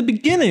thing at the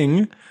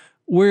beginning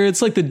where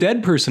it's like the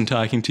dead person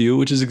talking to you,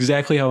 which is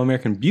exactly how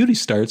American Beauty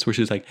starts, where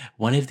she's like,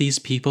 one of these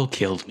people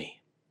killed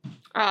me.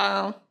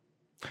 Oh.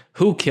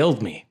 Who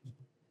killed me?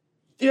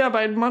 Yeah,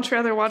 but I'd much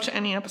rather watch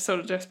any episode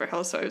of Desperate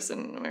Housewives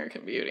than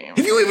American Beauty. Have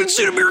you even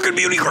seen American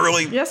Beauty,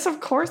 Carly? Yes, of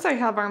course I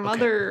have. Our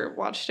mother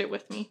watched it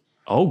with me.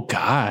 Oh,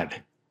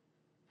 God.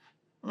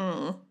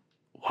 Mm.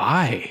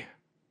 Why?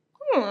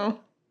 I don't know.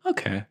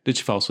 Okay. Did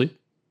she fall asleep?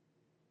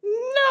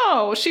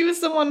 No, she was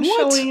the one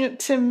showing it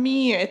to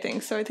me, I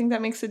think. So I think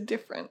that makes a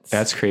difference.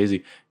 That's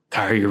crazy.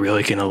 Car, you're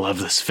really going to love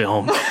this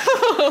film.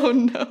 Oh,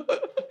 no.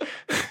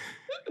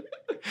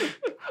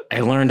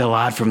 I learned a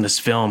lot from this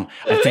film.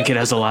 I think it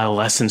has a lot of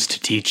lessons to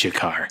teach you,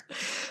 Car.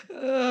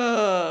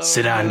 Oh,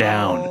 sit on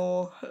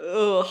down.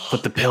 Ugh.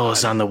 Put the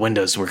pillows on the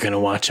windows. We're going to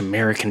watch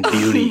American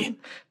Beauty.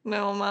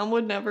 No, Mom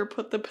would never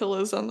put the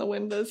pillows on the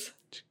windows.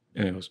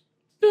 And it goes,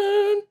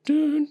 dun,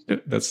 dun,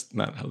 dun. That's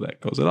not how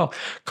that goes at all.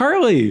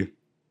 Carly.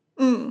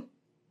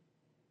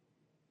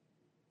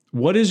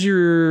 What is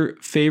your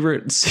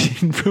favorite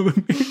scene from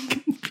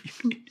American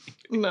Beauty?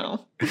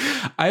 No.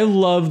 I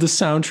love the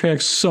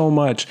soundtrack so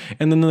much.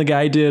 And then the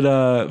guy did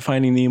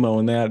Finding Nemo,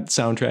 and that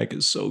soundtrack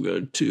is so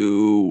good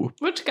too.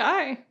 Which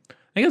guy? I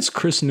think it's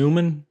Chris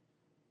Newman.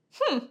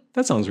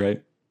 That sounds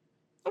right.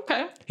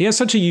 Okay. He has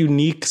such a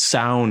unique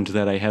sound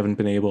that I haven't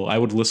been able. I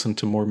would listen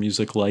to more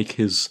music like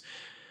his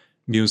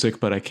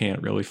music, but I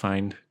can't really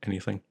find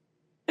anything.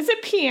 Is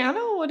it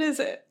piano? What is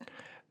it?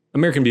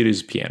 American Beauty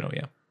is piano,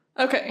 yeah.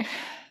 Okay.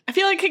 I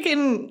feel like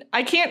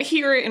I can't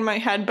hear it in my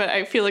head, but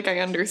I feel like I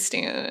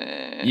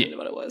understand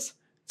what it was.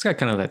 It's got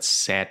kind of that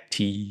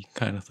satie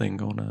kind of thing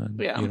going on.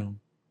 Yeah.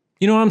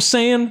 You know what I'm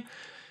saying?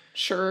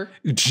 Sure.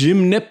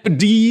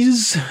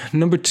 Gymnopedes,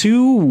 number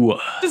 2.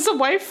 Does the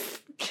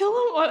wife kill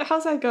him?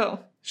 How's that go?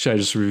 Should I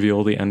just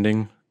reveal the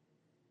ending?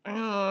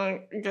 I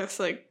guess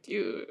like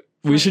you...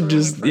 We should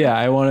just,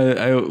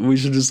 we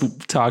should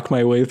just talk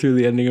my way through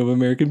the ending of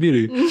American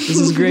Beauty. This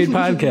is great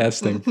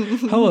podcasting.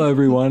 Hello,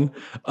 everyone.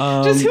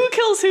 Just who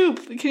kills who?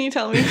 Can you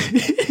tell me?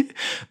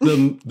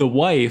 The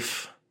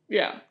wife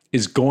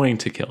is going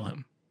to kill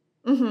him.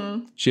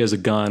 Mm-hmm. She has a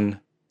gun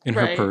in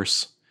her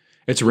purse.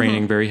 It's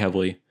raining very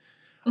heavily.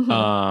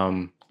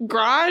 Mm-hmm.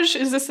 Garage?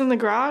 Is this in the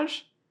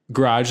garage?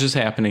 Garage is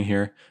happening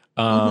here.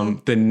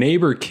 The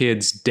neighbor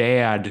kid's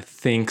dad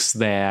thinks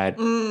that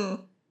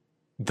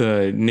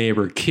the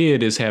neighbor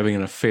kid is having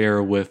an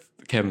affair with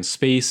Kevin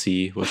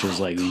Spacey, which is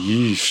like,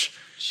 yeesh.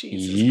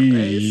 Jesus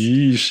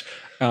Yeesh.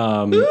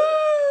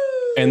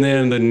 And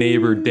then the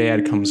neighbor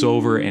dad comes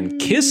over and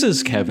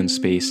kisses Kevin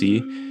Spacey.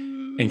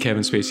 And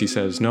Kevin Spacey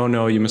says,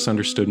 no, you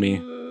misunderstood me.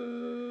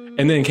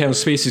 And then Kevin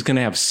Spacey's going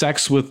to have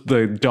sex with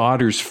the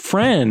daughter's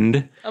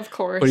friend. Of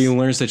course. But he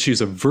learns that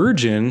she's a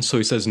virgin. So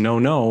he says,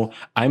 no,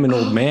 I'm an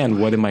old man.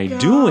 What am I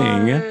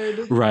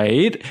doing?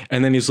 Right?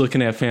 And then he's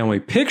looking at family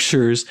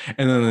pictures.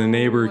 And then the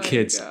neighbor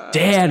kid's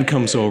dad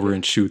comes over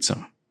and shoots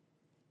him.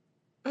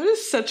 That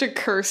is such a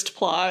cursed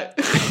plot.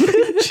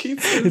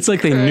 It's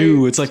like they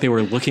knew. It's like they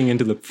were looking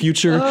into the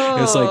future.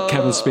 And it's like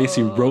Kevin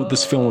Spacey wrote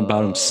this film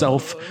about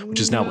himself, which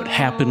is not what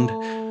happened.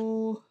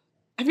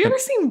 Have you ever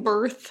seen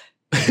Birth?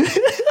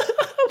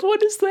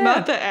 What is that?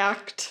 Not the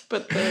act,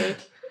 but the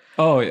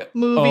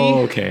movie.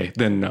 Oh, okay.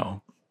 Then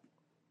no.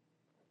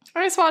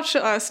 I just watched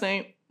it last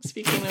night.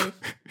 Speaking of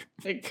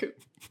like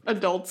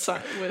adults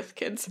with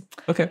kids.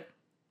 Okay.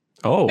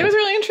 Oh. It was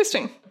really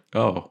interesting.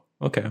 Oh,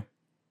 okay.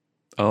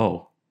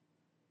 Oh.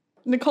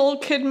 Nicole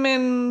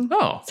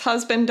Kidman's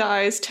husband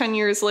dies 10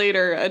 years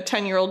later. A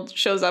 10-year-old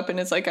shows up and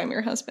is like, I'm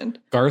your husband.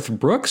 Garth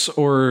Brooks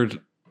or...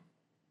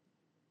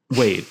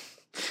 Wait.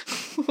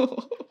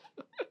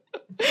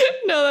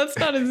 No, that's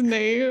not his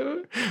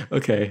name.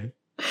 Okay.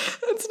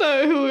 That's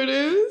not who it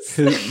is.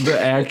 The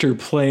actor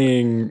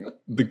playing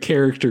the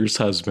character's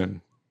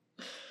husband.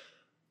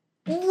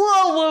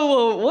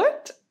 Whoa.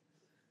 What?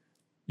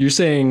 You're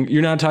saying...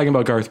 You're not talking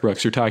about Garth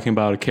Brooks. You're talking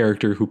about a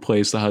character who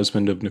plays the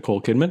husband of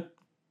Nicole Kidman?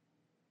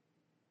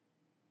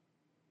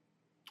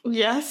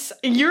 Yes.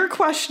 Your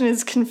question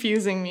is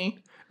confusing me.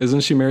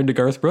 Isn't she married to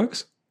Garth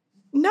Brooks?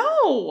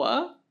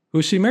 No.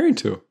 Who's she married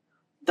to?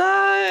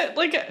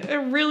 A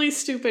really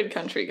stupid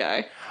country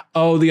guy.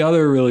 Oh, the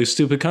other really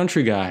stupid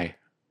country guy.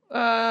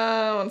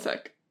 One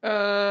sec.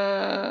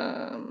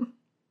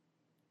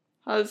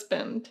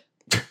 Husband.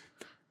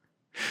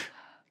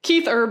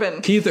 Keith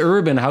Urban. Keith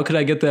Urban. How could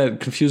I get that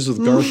confused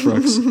with Garth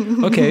Brooks?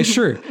 Okay,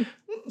 sure.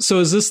 So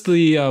is this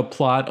the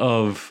plot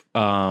of,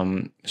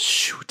 what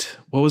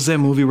was that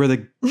movie where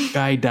the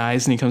guy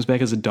dies and he comes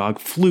back as a dog?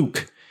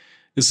 Fluke.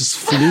 Is this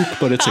Fluke,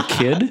 but it's a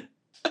kid?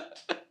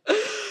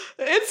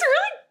 It's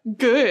really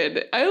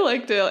good. I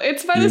liked it.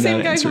 It's by the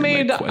same guy who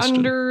made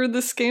Under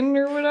the Skin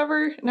or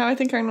whatever. Now I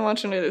think I'm going to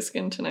watch Under the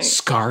Skin tonight.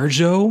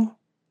 ScarJo?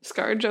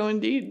 ScarJo,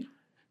 indeed.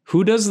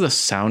 Who does the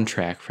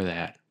soundtrack for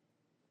that?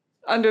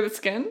 Under the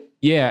Skin?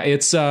 Yeah,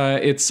 it's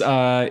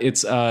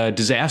a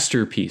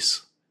Disaster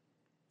Piece.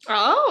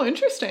 Oh,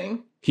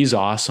 interesting. He's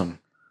awesome.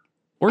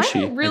 Or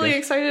she. I'm really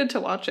excited to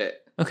watch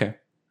it. Okay.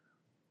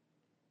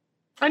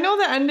 I know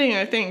the ending,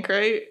 I think,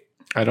 right?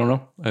 I don't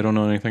know. I don't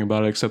know anything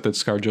about it except that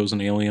ScarJo's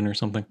an alien or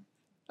something.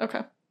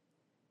 Okay.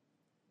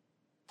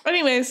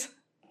 Anyways.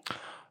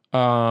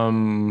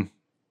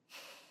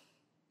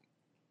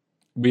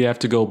 We have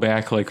to go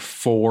back like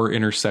 4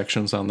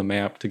 intersections on the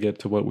map to get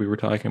to what we were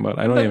talking about.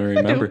 I don't even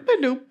remember.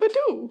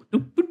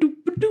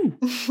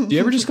 Do you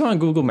ever just go on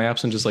Google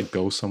Maps and just like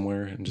go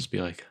somewhere and just be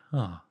like,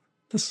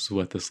 this is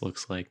what this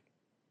looks like?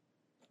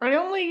 I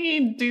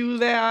only do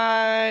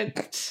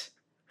that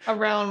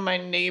around my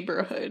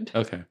neighborhood.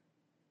 Okay.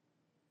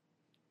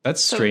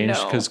 That's strange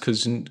because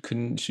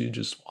couldn't you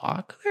just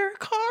walk their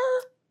car?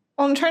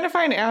 Well, I'm trying to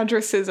find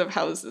addresses of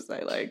houses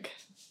I like.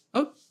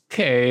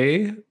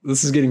 Okay.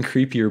 This is getting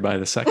creepier by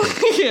the second.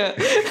 Yeah.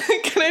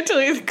 Can I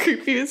tell you the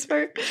creepiest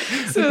part?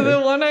 So the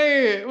one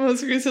I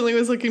most recently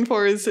was looking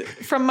for is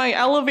from my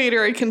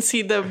elevator, I can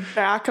see the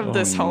back of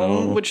this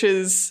home, which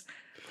is,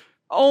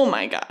 oh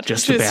my God.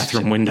 Just a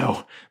bathroom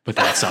window, but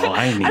that's all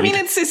I need. I mean,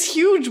 it's this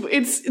huge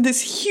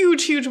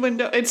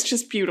window. It's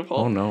just beautiful.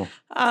 Oh no.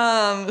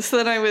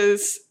 So then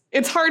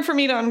it's hard for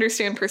me to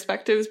understand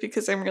perspectives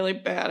because I'm really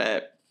bad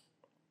at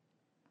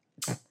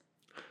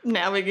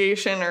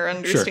navigation or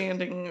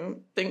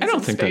understanding things. I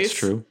don't think that's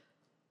true.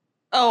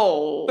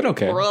 Oh, but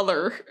okay,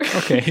 brother.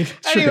 Okay. Sure.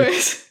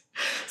 Anyways,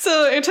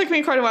 so it took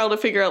me quite a while to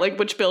figure out like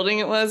which building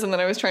it was, and then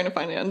I was trying to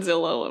find it on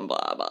Zillow and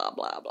blah blah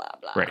blah blah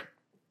blah. Right.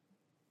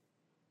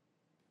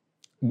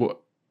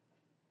 What?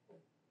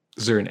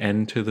 Is there an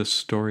end to the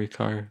story,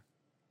 Car?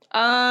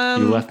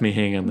 You left me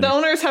hanging there. The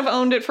owners have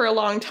owned it for a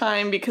long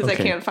time because I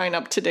can't find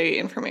up-to-date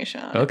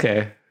information on it.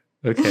 Okay.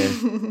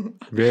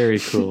 Very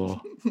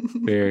cool.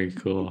 Very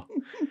cool.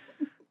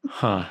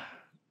 Huh.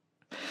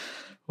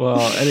 Well,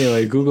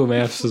 anyway, Google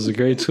Maps is a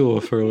great tool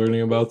for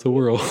learning about the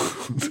world.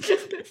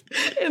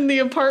 And the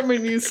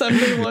apartment you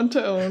someday want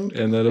to own.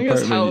 And that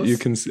apartment you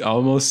can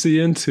almost see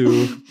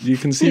into. You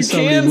can see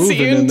somebody moving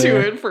in there. You can see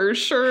into it for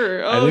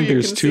sure. I think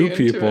there's 2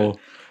 people.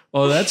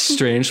 Oh, that's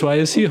strange. Why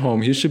is he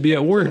home? He should be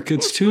at work.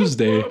 It's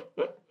Tuesday.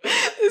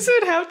 This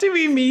would have to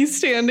be me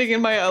standing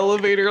in my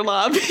elevator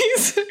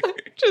lobbies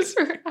just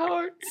for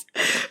hours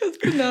with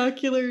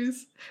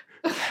binoculars.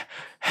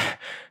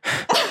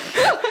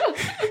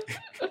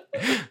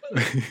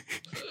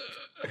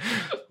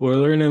 We're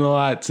learning a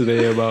lot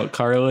today about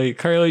Carly.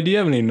 Carly, do you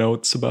have any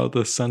notes about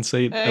the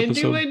Sense8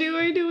 episode? I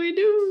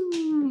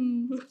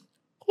do.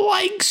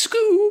 Like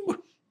Scoob.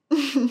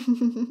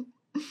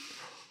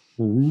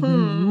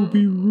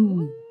 Ruby,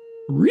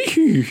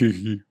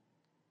 Ruby.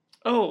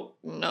 Oh,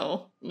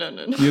 no. No.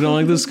 You don't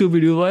like the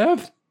Scooby-Doo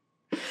laugh?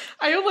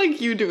 I don't like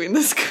you doing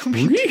this,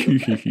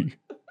 Scooby-Doo.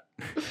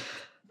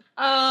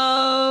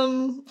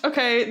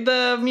 Okay,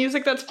 the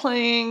music that's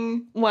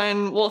playing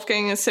when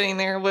Wolfgang is sitting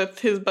there with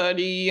his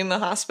buddy in the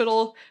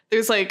hospital,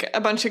 there's like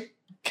a bunch of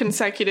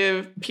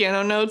consecutive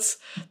piano notes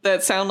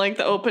that sound like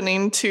the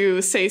opening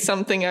to Say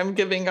Something, I'm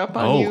Giving Up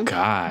on You. Oh,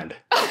 God.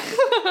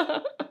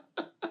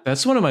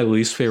 That's one of my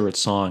least favorite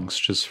songs,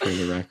 just for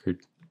the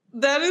record.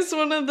 That is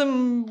one of the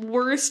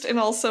worst and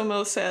also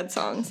most sad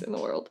songs in the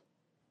world.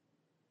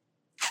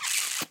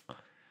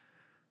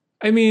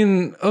 I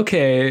mean,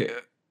 okay,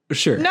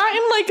 sure. Not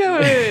in like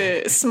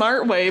a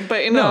smart way,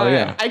 but in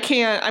I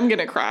can't, I'm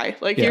gonna cry.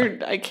 Like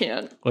I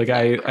can't. Like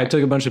I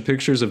took a bunch of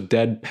pictures of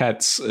dead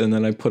pets and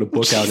then I put a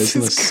book out.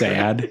 Isn't this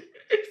sad?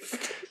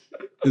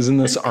 Isn't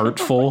this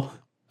artful?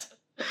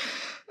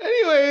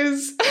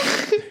 Anyways,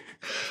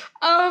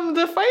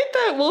 the fight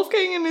that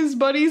Wolfgang and his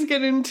buddies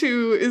get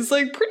into is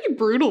like pretty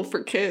brutal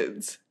for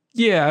kids.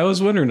 Yeah, I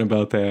was wondering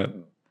about that.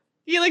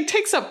 He like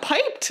takes a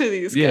pipe to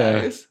these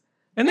guys.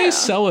 And they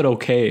sell it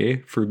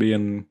okay for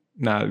being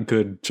not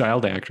good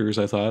child actors,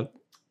 I thought.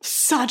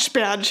 Such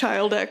bad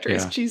child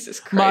actors. Yeah. Jesus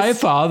Christ. My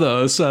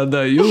father said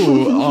that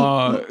you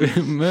are...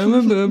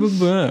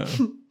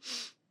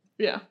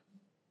 Yeah.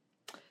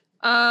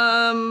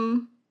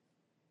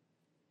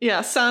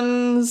 Yeah,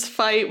 Sun's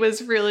fight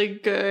was really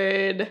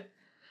good.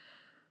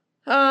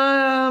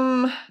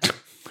 Yeah,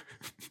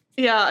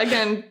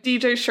 again,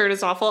 DJ's shirt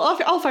is awful.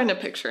 I'll find a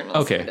picture and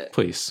I'll send it.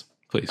 Please.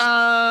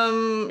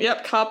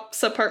 Yep,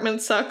 Cop's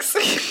apartment sucks.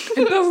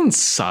 It doesn't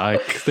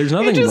suck. There's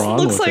nothing wrong with it. It just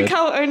looks like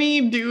how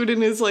any dude in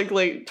his like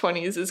late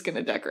 20s is going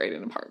to decorate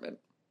an apartment.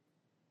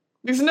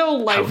 There's no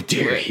life to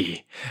it. How dare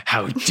he?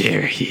 How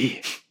dare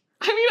he?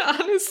 I mean,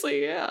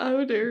 honestly, yeah,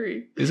 how dare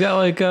he? He's got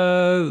like,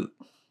 I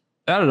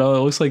don't know, it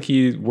looks like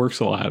he works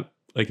a lot.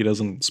 Like he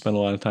doesn't spend a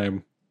lot of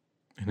time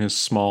in his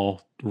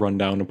small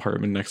rundown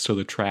apartment next to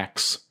the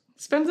tracks.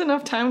 Spends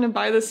enough time to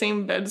buy the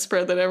same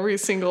bedspread that every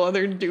single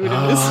other dude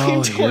in his late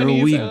 20s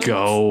here we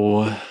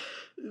go.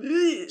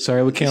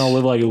 Sorry, we can't all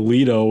live like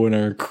Lido in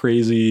our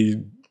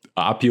crazy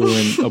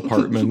opulent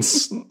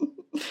apartments.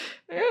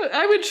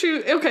 I would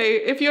choose, okay,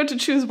 if you had to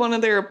choose one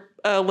of their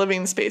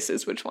living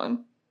spaces, which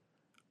one?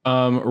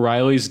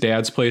 Riley's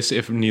dad's place,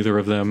 if neither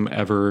of them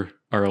ever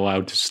are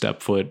allowed to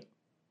step foot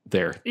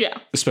there. Yeah.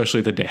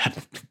 Especially the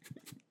dad.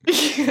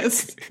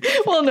 Yes.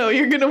 Well, no,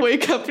 you're going to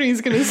wake up and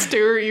he's going to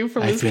stare at you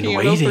from his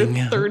piano for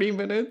 30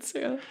 minutes.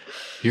 Yeah.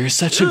 You're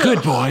such a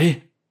good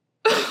boy.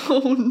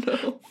 Oh,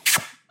 no.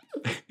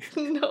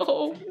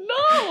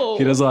 No.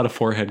 He does a lot of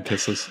forehead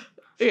kisses.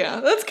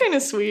 Yeah, that's kind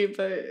of sweet,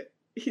 but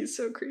he's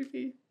so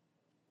creepy.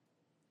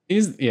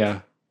 If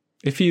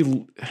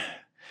he...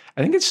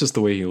 I think it's just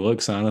the way he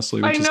looks,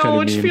 honestly. Which I know,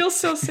 which feels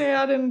so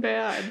sad and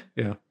bad.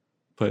 Yeah,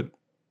 but...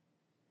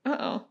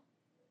 Uh-oh.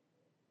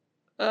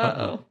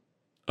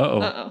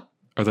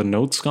 Are the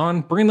notes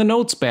gone? Bring the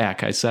notes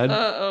back, I said.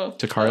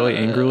 To Carly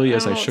angrily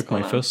as I shook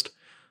my fist.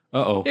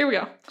 Here we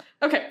go.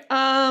 Okay.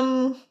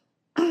 Oh,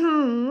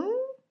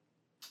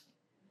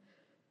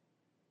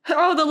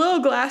 the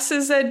little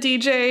glasses that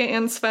DJ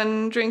and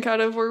Sven drink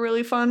out of were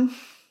really fun.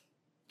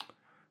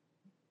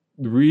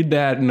 Read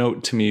that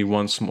note to me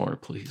once more,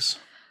 please.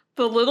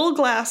 The little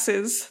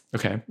glasses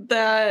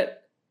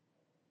that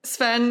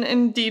Sven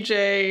and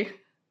DJ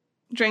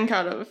drink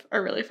out of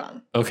are really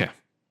fun. Okay.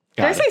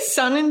 Did I say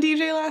Sun and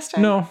DJ last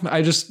time? No,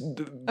 I just,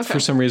 for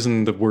some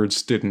reason, the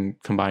words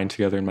didn't combine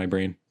together in my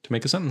brain to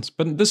make a sentence.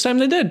 But this time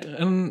they did.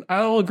 And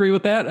I'll agree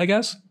with that, I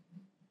guess.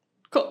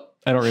 Cool.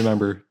 I don't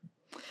remember.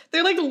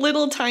 They're like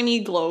little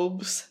tiny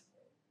globes.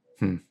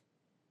 Move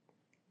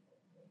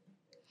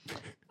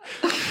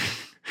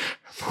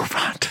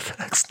on to the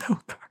next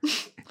note card.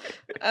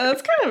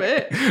 That's kind of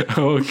it.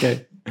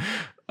 Okay.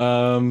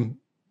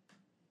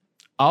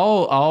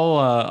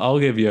 I'll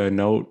give you a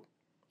note.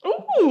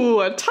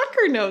 Ooh, a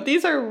Tucker note.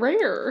 These are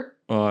rare.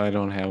 Oh, I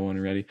don't have one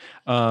ready.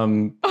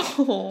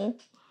 The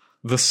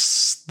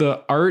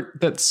art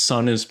that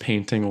Sun is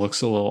painting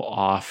looks a little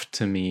off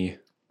to me.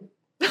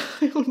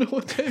 I don't know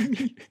what that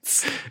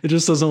means. It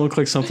just doesn't look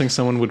like something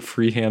someone would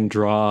freehand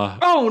draw.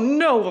 Oh,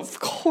 no, of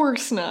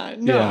course not.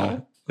 No.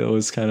 Yeah, it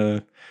was kind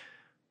of...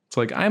 It's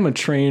like, I'm a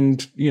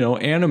trained,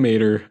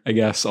 animator, I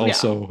guess,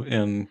 also,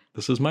 and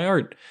this is my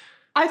art.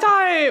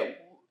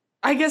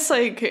 I guess,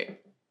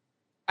 like,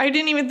 I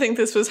didn't even think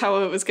this was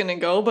how it was going to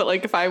go, but,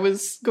 like, if I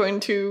was going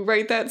to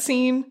write that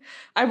scene,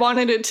 I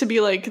wanted it to be,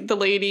 like, the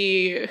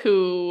lady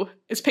who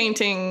is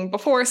painting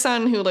before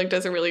Sun, who, like,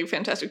 does a really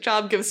fantastic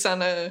job, gives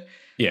Sun a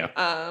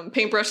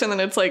paintbrush, and then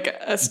it's, like,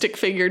 a stick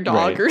figure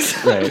dog or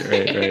something.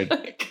 Right.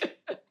 Like,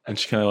 and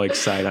she kind of, like,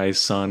 side-eyes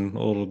Sun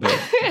a little bit.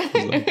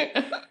 Like,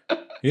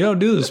 you don't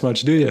do this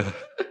much, do you?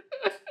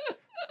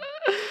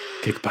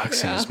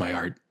 Kickboxing is my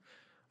art.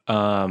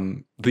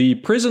 The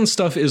prison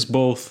stuff is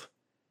both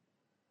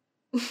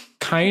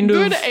kind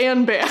good of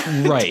and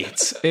bad.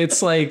 right.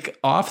 It's like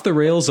off the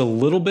rails a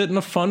little bit in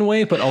a fun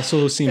way, but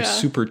also seems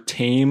super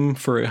tame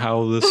for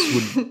how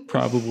this would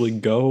probably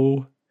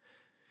go.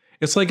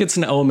 It's like it's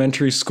an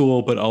elementary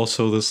school, but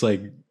also this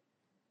like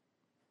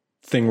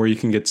thing where you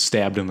can get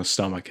stabbed in the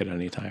stomach at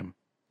any time.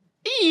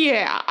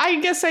 Yeah, I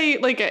guess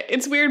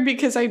it's weird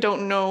because I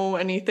don't know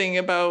anything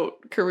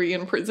about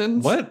Korean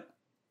prisons. What?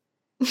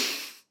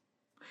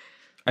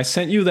 I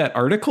sent you that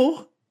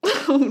article?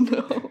 Oh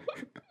no.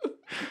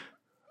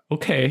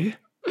 Okay.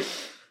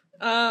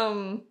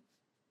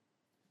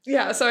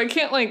 Yeah, so I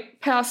can't like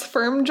pass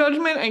firm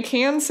judgment. I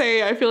can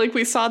say I feel like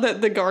we saw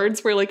that the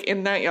guards were like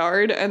in that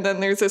yard, and then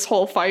there's this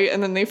whole fight,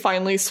 and then they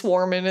finally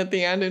swarm in at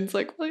the end, and it's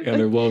like, well, and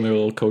they're blowing their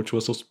little coach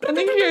whistles. I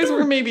think you guys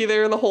were maybe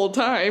there the whole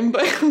time,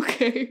 but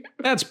okay.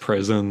 That's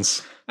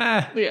prisons.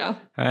 Yeah.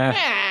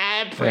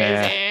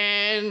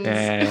 Prisons.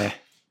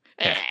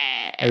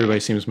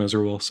 Everybody seems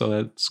miserable, so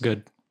that's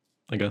good,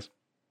 I guess.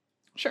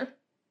 Sure.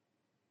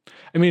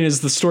 I mean,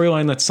 is the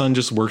storyline that Sun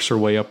just works her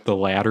way up the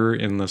ladder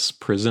in this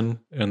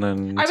prison, and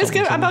then I was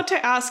about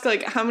to ask,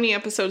 like, how many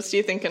episodes do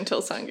you think until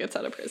Sun gets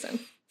out of prison?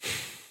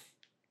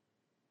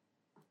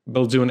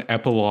 They'll do an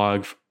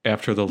epilogue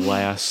after the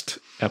last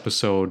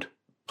episode,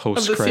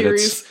 post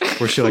credits,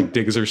 where she like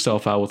digs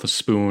herself out with a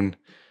spoon.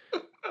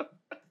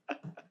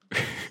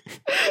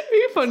 It'd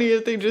be funny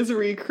if they just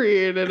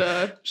recreated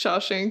a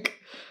Shawshank.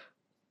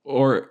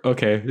 Or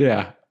okay,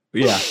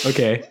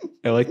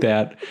 I like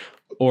that.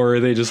 Or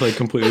they just like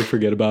completely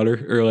forget about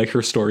her, or like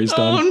her story's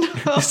done.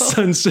 Oh no,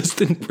 Sun's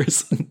just in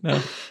prison now.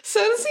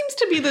 Sun seems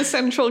to be the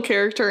central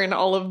character in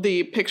all of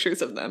the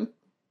pictures of them.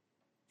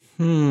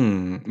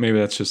 Maybe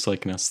that's just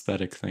like an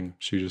aesthetic thing.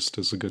 She just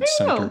is a good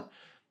center.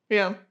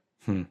 Yeah.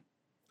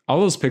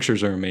 All those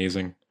pictures are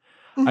amazing.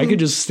 Mm-hmm. I could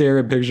just stare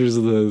at pictures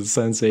of the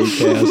Sense8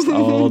 cast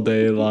all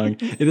day long.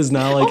 It is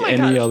not like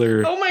any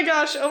other. Oh my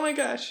gosh.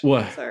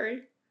 What?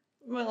 Sorry.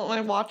 Well,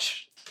 my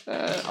watch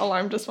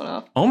alarm just went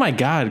off. Oh my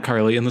God,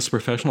 Carly! In this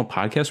professional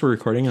podcast we're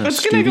recording in a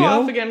studio. It's gonna go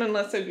off again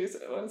unless I do so.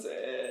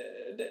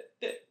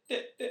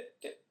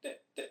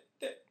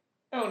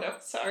 Oh no,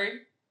 sorry.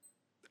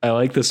 I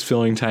like this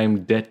filling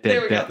time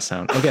det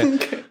sound.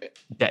 Okay.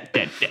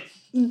 det.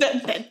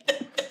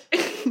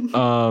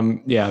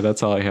 Yeah,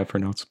 that's all I have for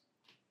notes.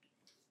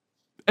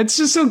 It's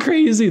just so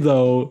crazy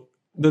though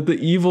that the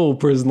evil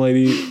prison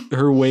lady,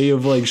 her way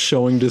of like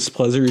showing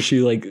displeasure,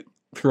 she like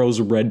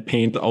throws red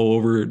paint all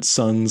over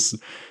Sun's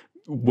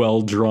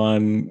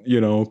well-drawn,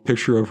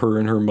 picture of her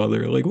and her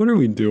mother. Like, what are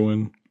we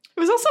doing? It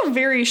was also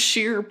very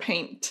sheer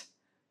paint.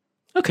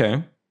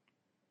 Okay.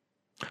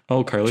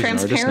 Oh, Carly's an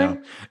artist now.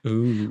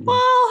 Ooh. Well,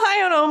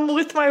 I don't know.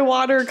 With my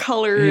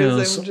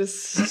watercolors, I'm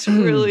just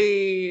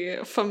really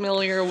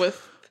familiar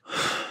with.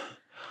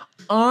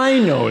 I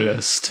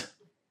noticed.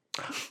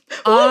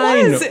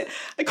 What was it?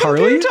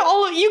 Compared to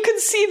all, you could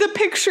see the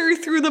picture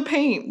through the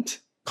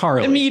paint.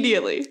 Carly.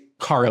 Immediately.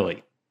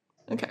 Carly.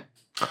 Okay.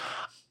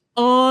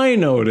 I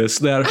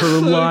noticed that her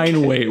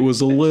line weight was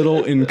a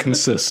little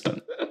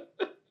inconsistent.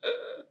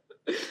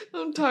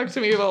 Don't talk to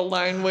me about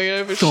line weight. I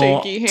have a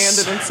shaky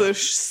hand and it's a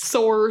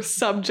sore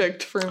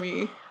subject for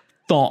me.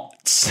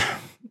 Thoughts.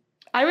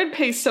 I would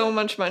pay so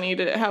much money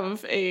to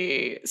have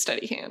a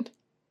steady hand.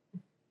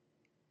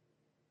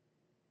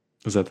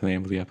 Is that the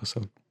name of the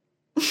episode?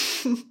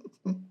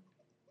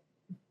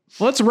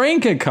 Let's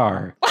rank it,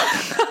 Car.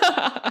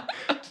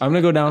 I'm going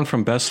to go down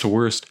from best to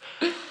worst.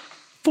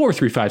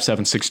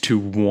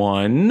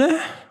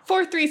 4357621.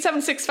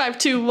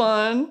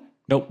 4376521.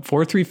 Nope,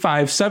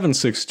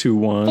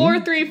 4357621.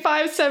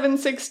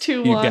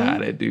 4357621. You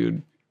got it,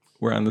 dude.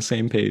 We're on the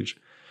same page.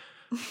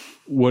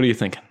 What are you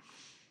thinking?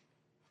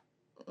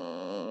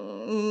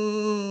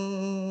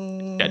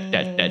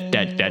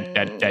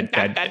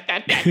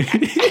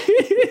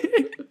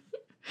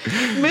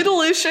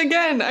 Middle-ish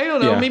again. I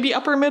don't know. Yeah. Maybe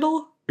upper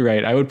middle?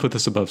 Right. I would put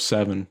this above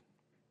 7.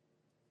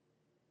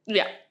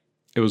 Yeah.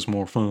 It was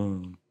more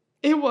fun.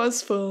 It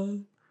was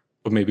fun.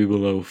 But maybe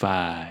below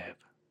 5.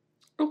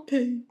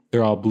 Okay.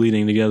 They're all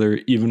bleeding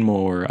together even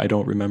more. I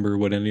don't remember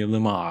what any of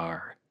them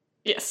are.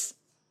 Yes.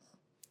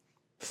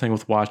 The thing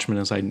with Watchmen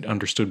is I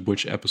understood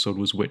which episode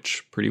was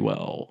which pretty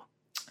well.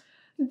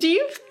 Do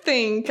you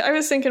think, I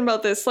was thinking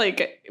about this,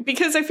 like,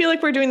 because I feel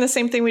like we're doing the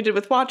same thing we did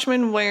with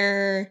Watchmen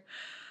where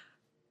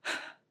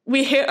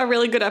we hit a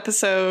really good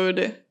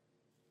episode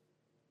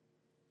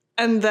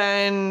and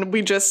then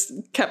we just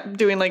kept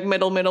doing like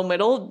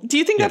middle. Do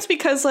you think that's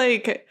because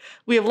like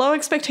we have low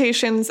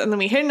expectations and then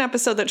we hit an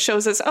episode that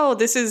shows us, oh,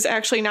 this is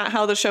actually not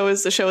how the show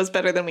is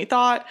better than we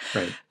thought.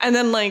 Right. And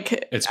then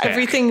like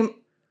everything,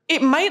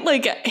 it might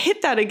like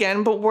hit that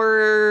again, but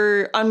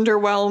we're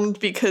underwhelmed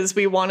because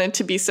we wanted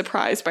to be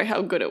surprised by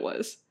how good it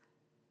was.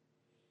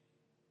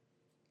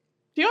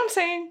 Do you know what I'm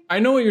saying? I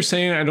know what you're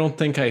saying. I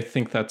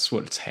think that's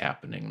what's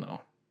happening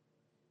though.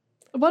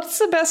 What's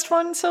the best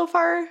one so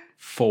far?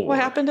 4. What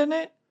happened in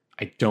it?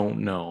 I don't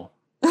know.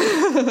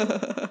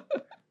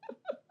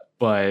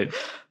 But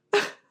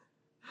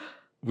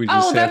we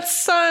just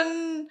that's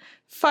Sun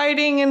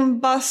fighting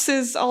and Bus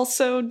is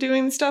also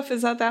doing stuff.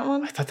 Is that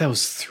one? I thought that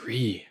was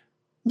 3.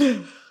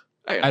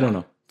 I don't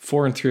know.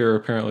 4 and 3 are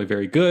apparently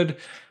very good.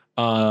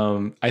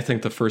 I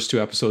think the first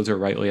 2 episodes are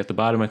rightly at the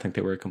bottom. I think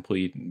they were a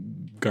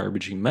complete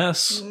garbagey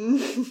mess.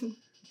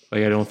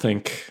 Like, I don't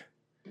think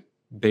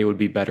they would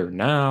be better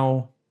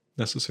now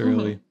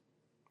necessarily.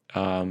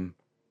 And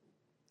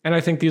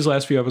I think these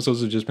last few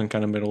episodes have just been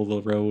kind of middle of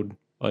the road.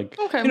 Like,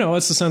 you know,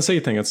 it's the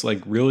Sense8 thing. It's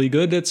like really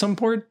good at some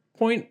point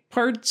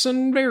parts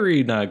and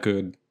very not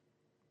good.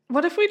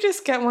 What if we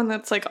just get one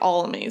that's like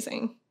all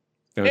amazing?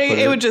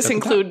 It would just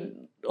include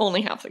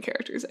only half the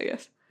characters, I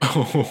guess.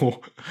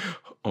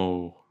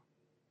 Oh,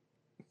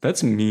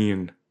 that's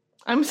mean.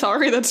 I'm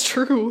sorry, that's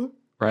true.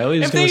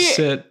 Riley's going to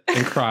sit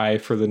and cry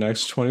for the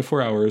next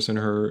 24 hours in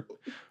her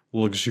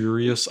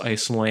luxurious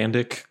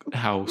Icelandic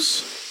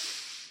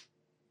house.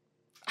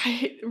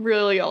 I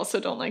really also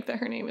don't like that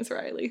her name is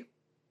Riley.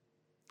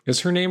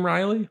 Is her name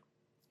Riley?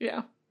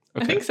 Yeah,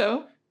 okay. I think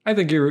so. I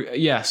think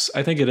yes,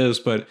 I think it is,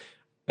 but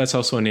that's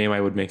also a name I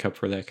would make up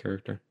for that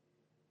character.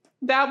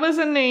 That was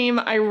a name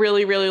I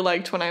really, really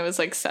liked when I was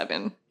like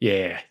 7.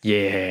 Yeah.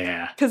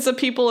 Because the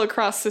people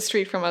across the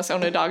street from us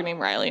own a dog named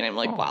Riley, and I'm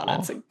like, wow,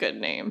 that's a good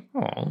name.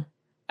 Aww.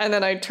 And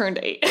then I turned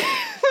 8.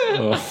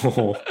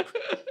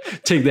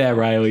 Take that,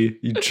 Riley,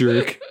 you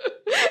jerk.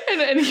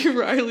 And any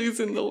Rileys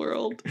in the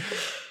world.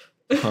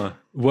 Huh.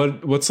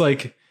 What's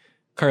like,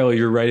 Carla,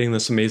 you're writing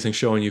this amazing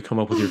show and you come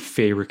up with your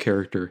favorite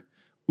character.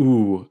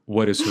 Ooh,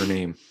 what is her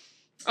name?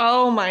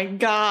 Oh my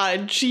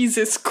God,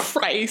 Jesus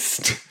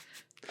Christ.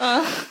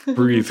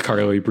 Breathe,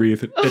 Carly,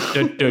 breathe.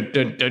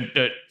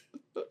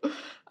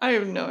 I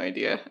have no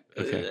idea.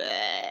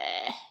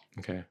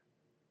 Okay.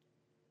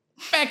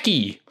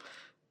 Becky.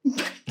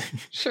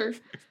 Sure.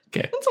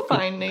 Okay. That's a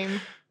fine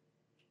name.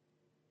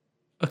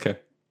 Okay.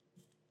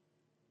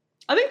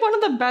 I think one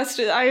of the best,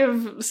 I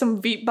have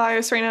some Veep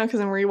bias right now because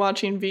I'm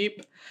rewatching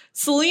Veep.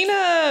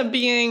 Selena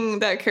being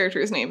that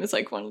character's name is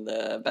like one of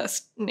the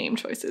best name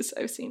choices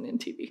I've seen in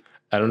TV.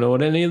 I don't know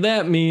what any of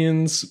that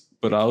means,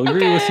 but I'll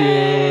agree with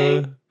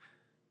you.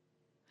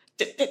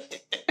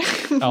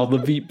 All the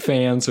Veep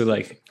fans are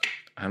like,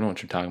 I don't know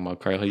what you're talking about,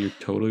 Carly. You're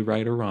totally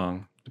right or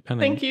wrong,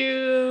 depending. Thank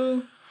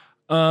you.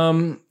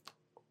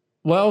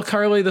 Well,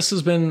 Carly, this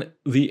has been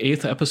the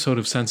 8th episode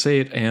of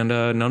Sense8, and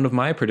none of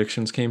my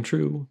predictions came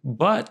true,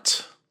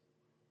 but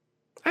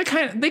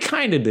they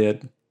kind of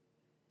did.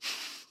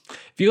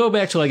 If you go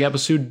back to like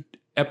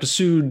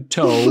episode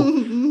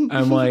toe,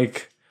 I'm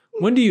like,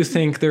 when do you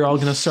think they're all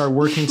going to start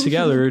working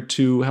together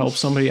to help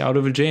somebody out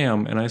of a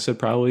jam? And I said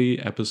probably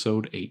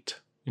episode 8.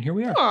 And here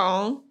we are.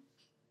 Aww.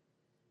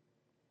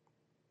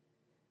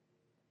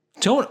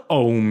 Don't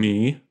owe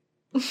me.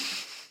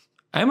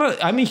 I'm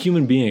a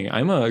human being.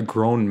 I'm a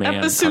grown man.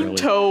 Episode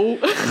toe.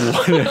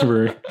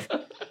 Whatever.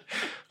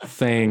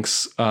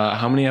 Thanks.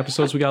 How many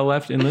episodes we got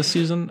left in this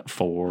season?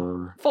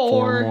 4.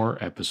 4 more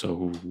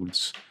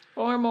episodes.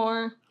 4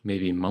 more.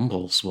 Maybe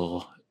Mumbles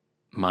will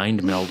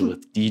mind meld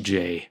with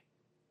DJ.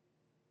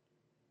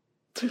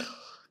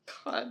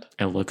 God.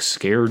 And look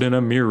scared in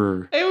a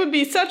mirror. It would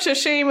be such a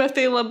shame if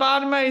they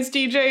lobotomized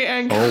DJ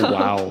and Oh,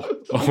 wow.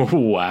 Oh,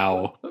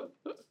 wow.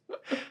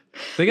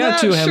 They got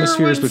 2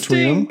 hemispheres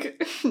between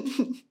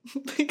them.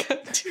 They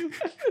got 2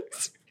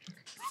 hemispheres.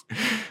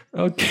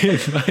 Okay,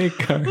 bye,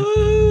 Carl.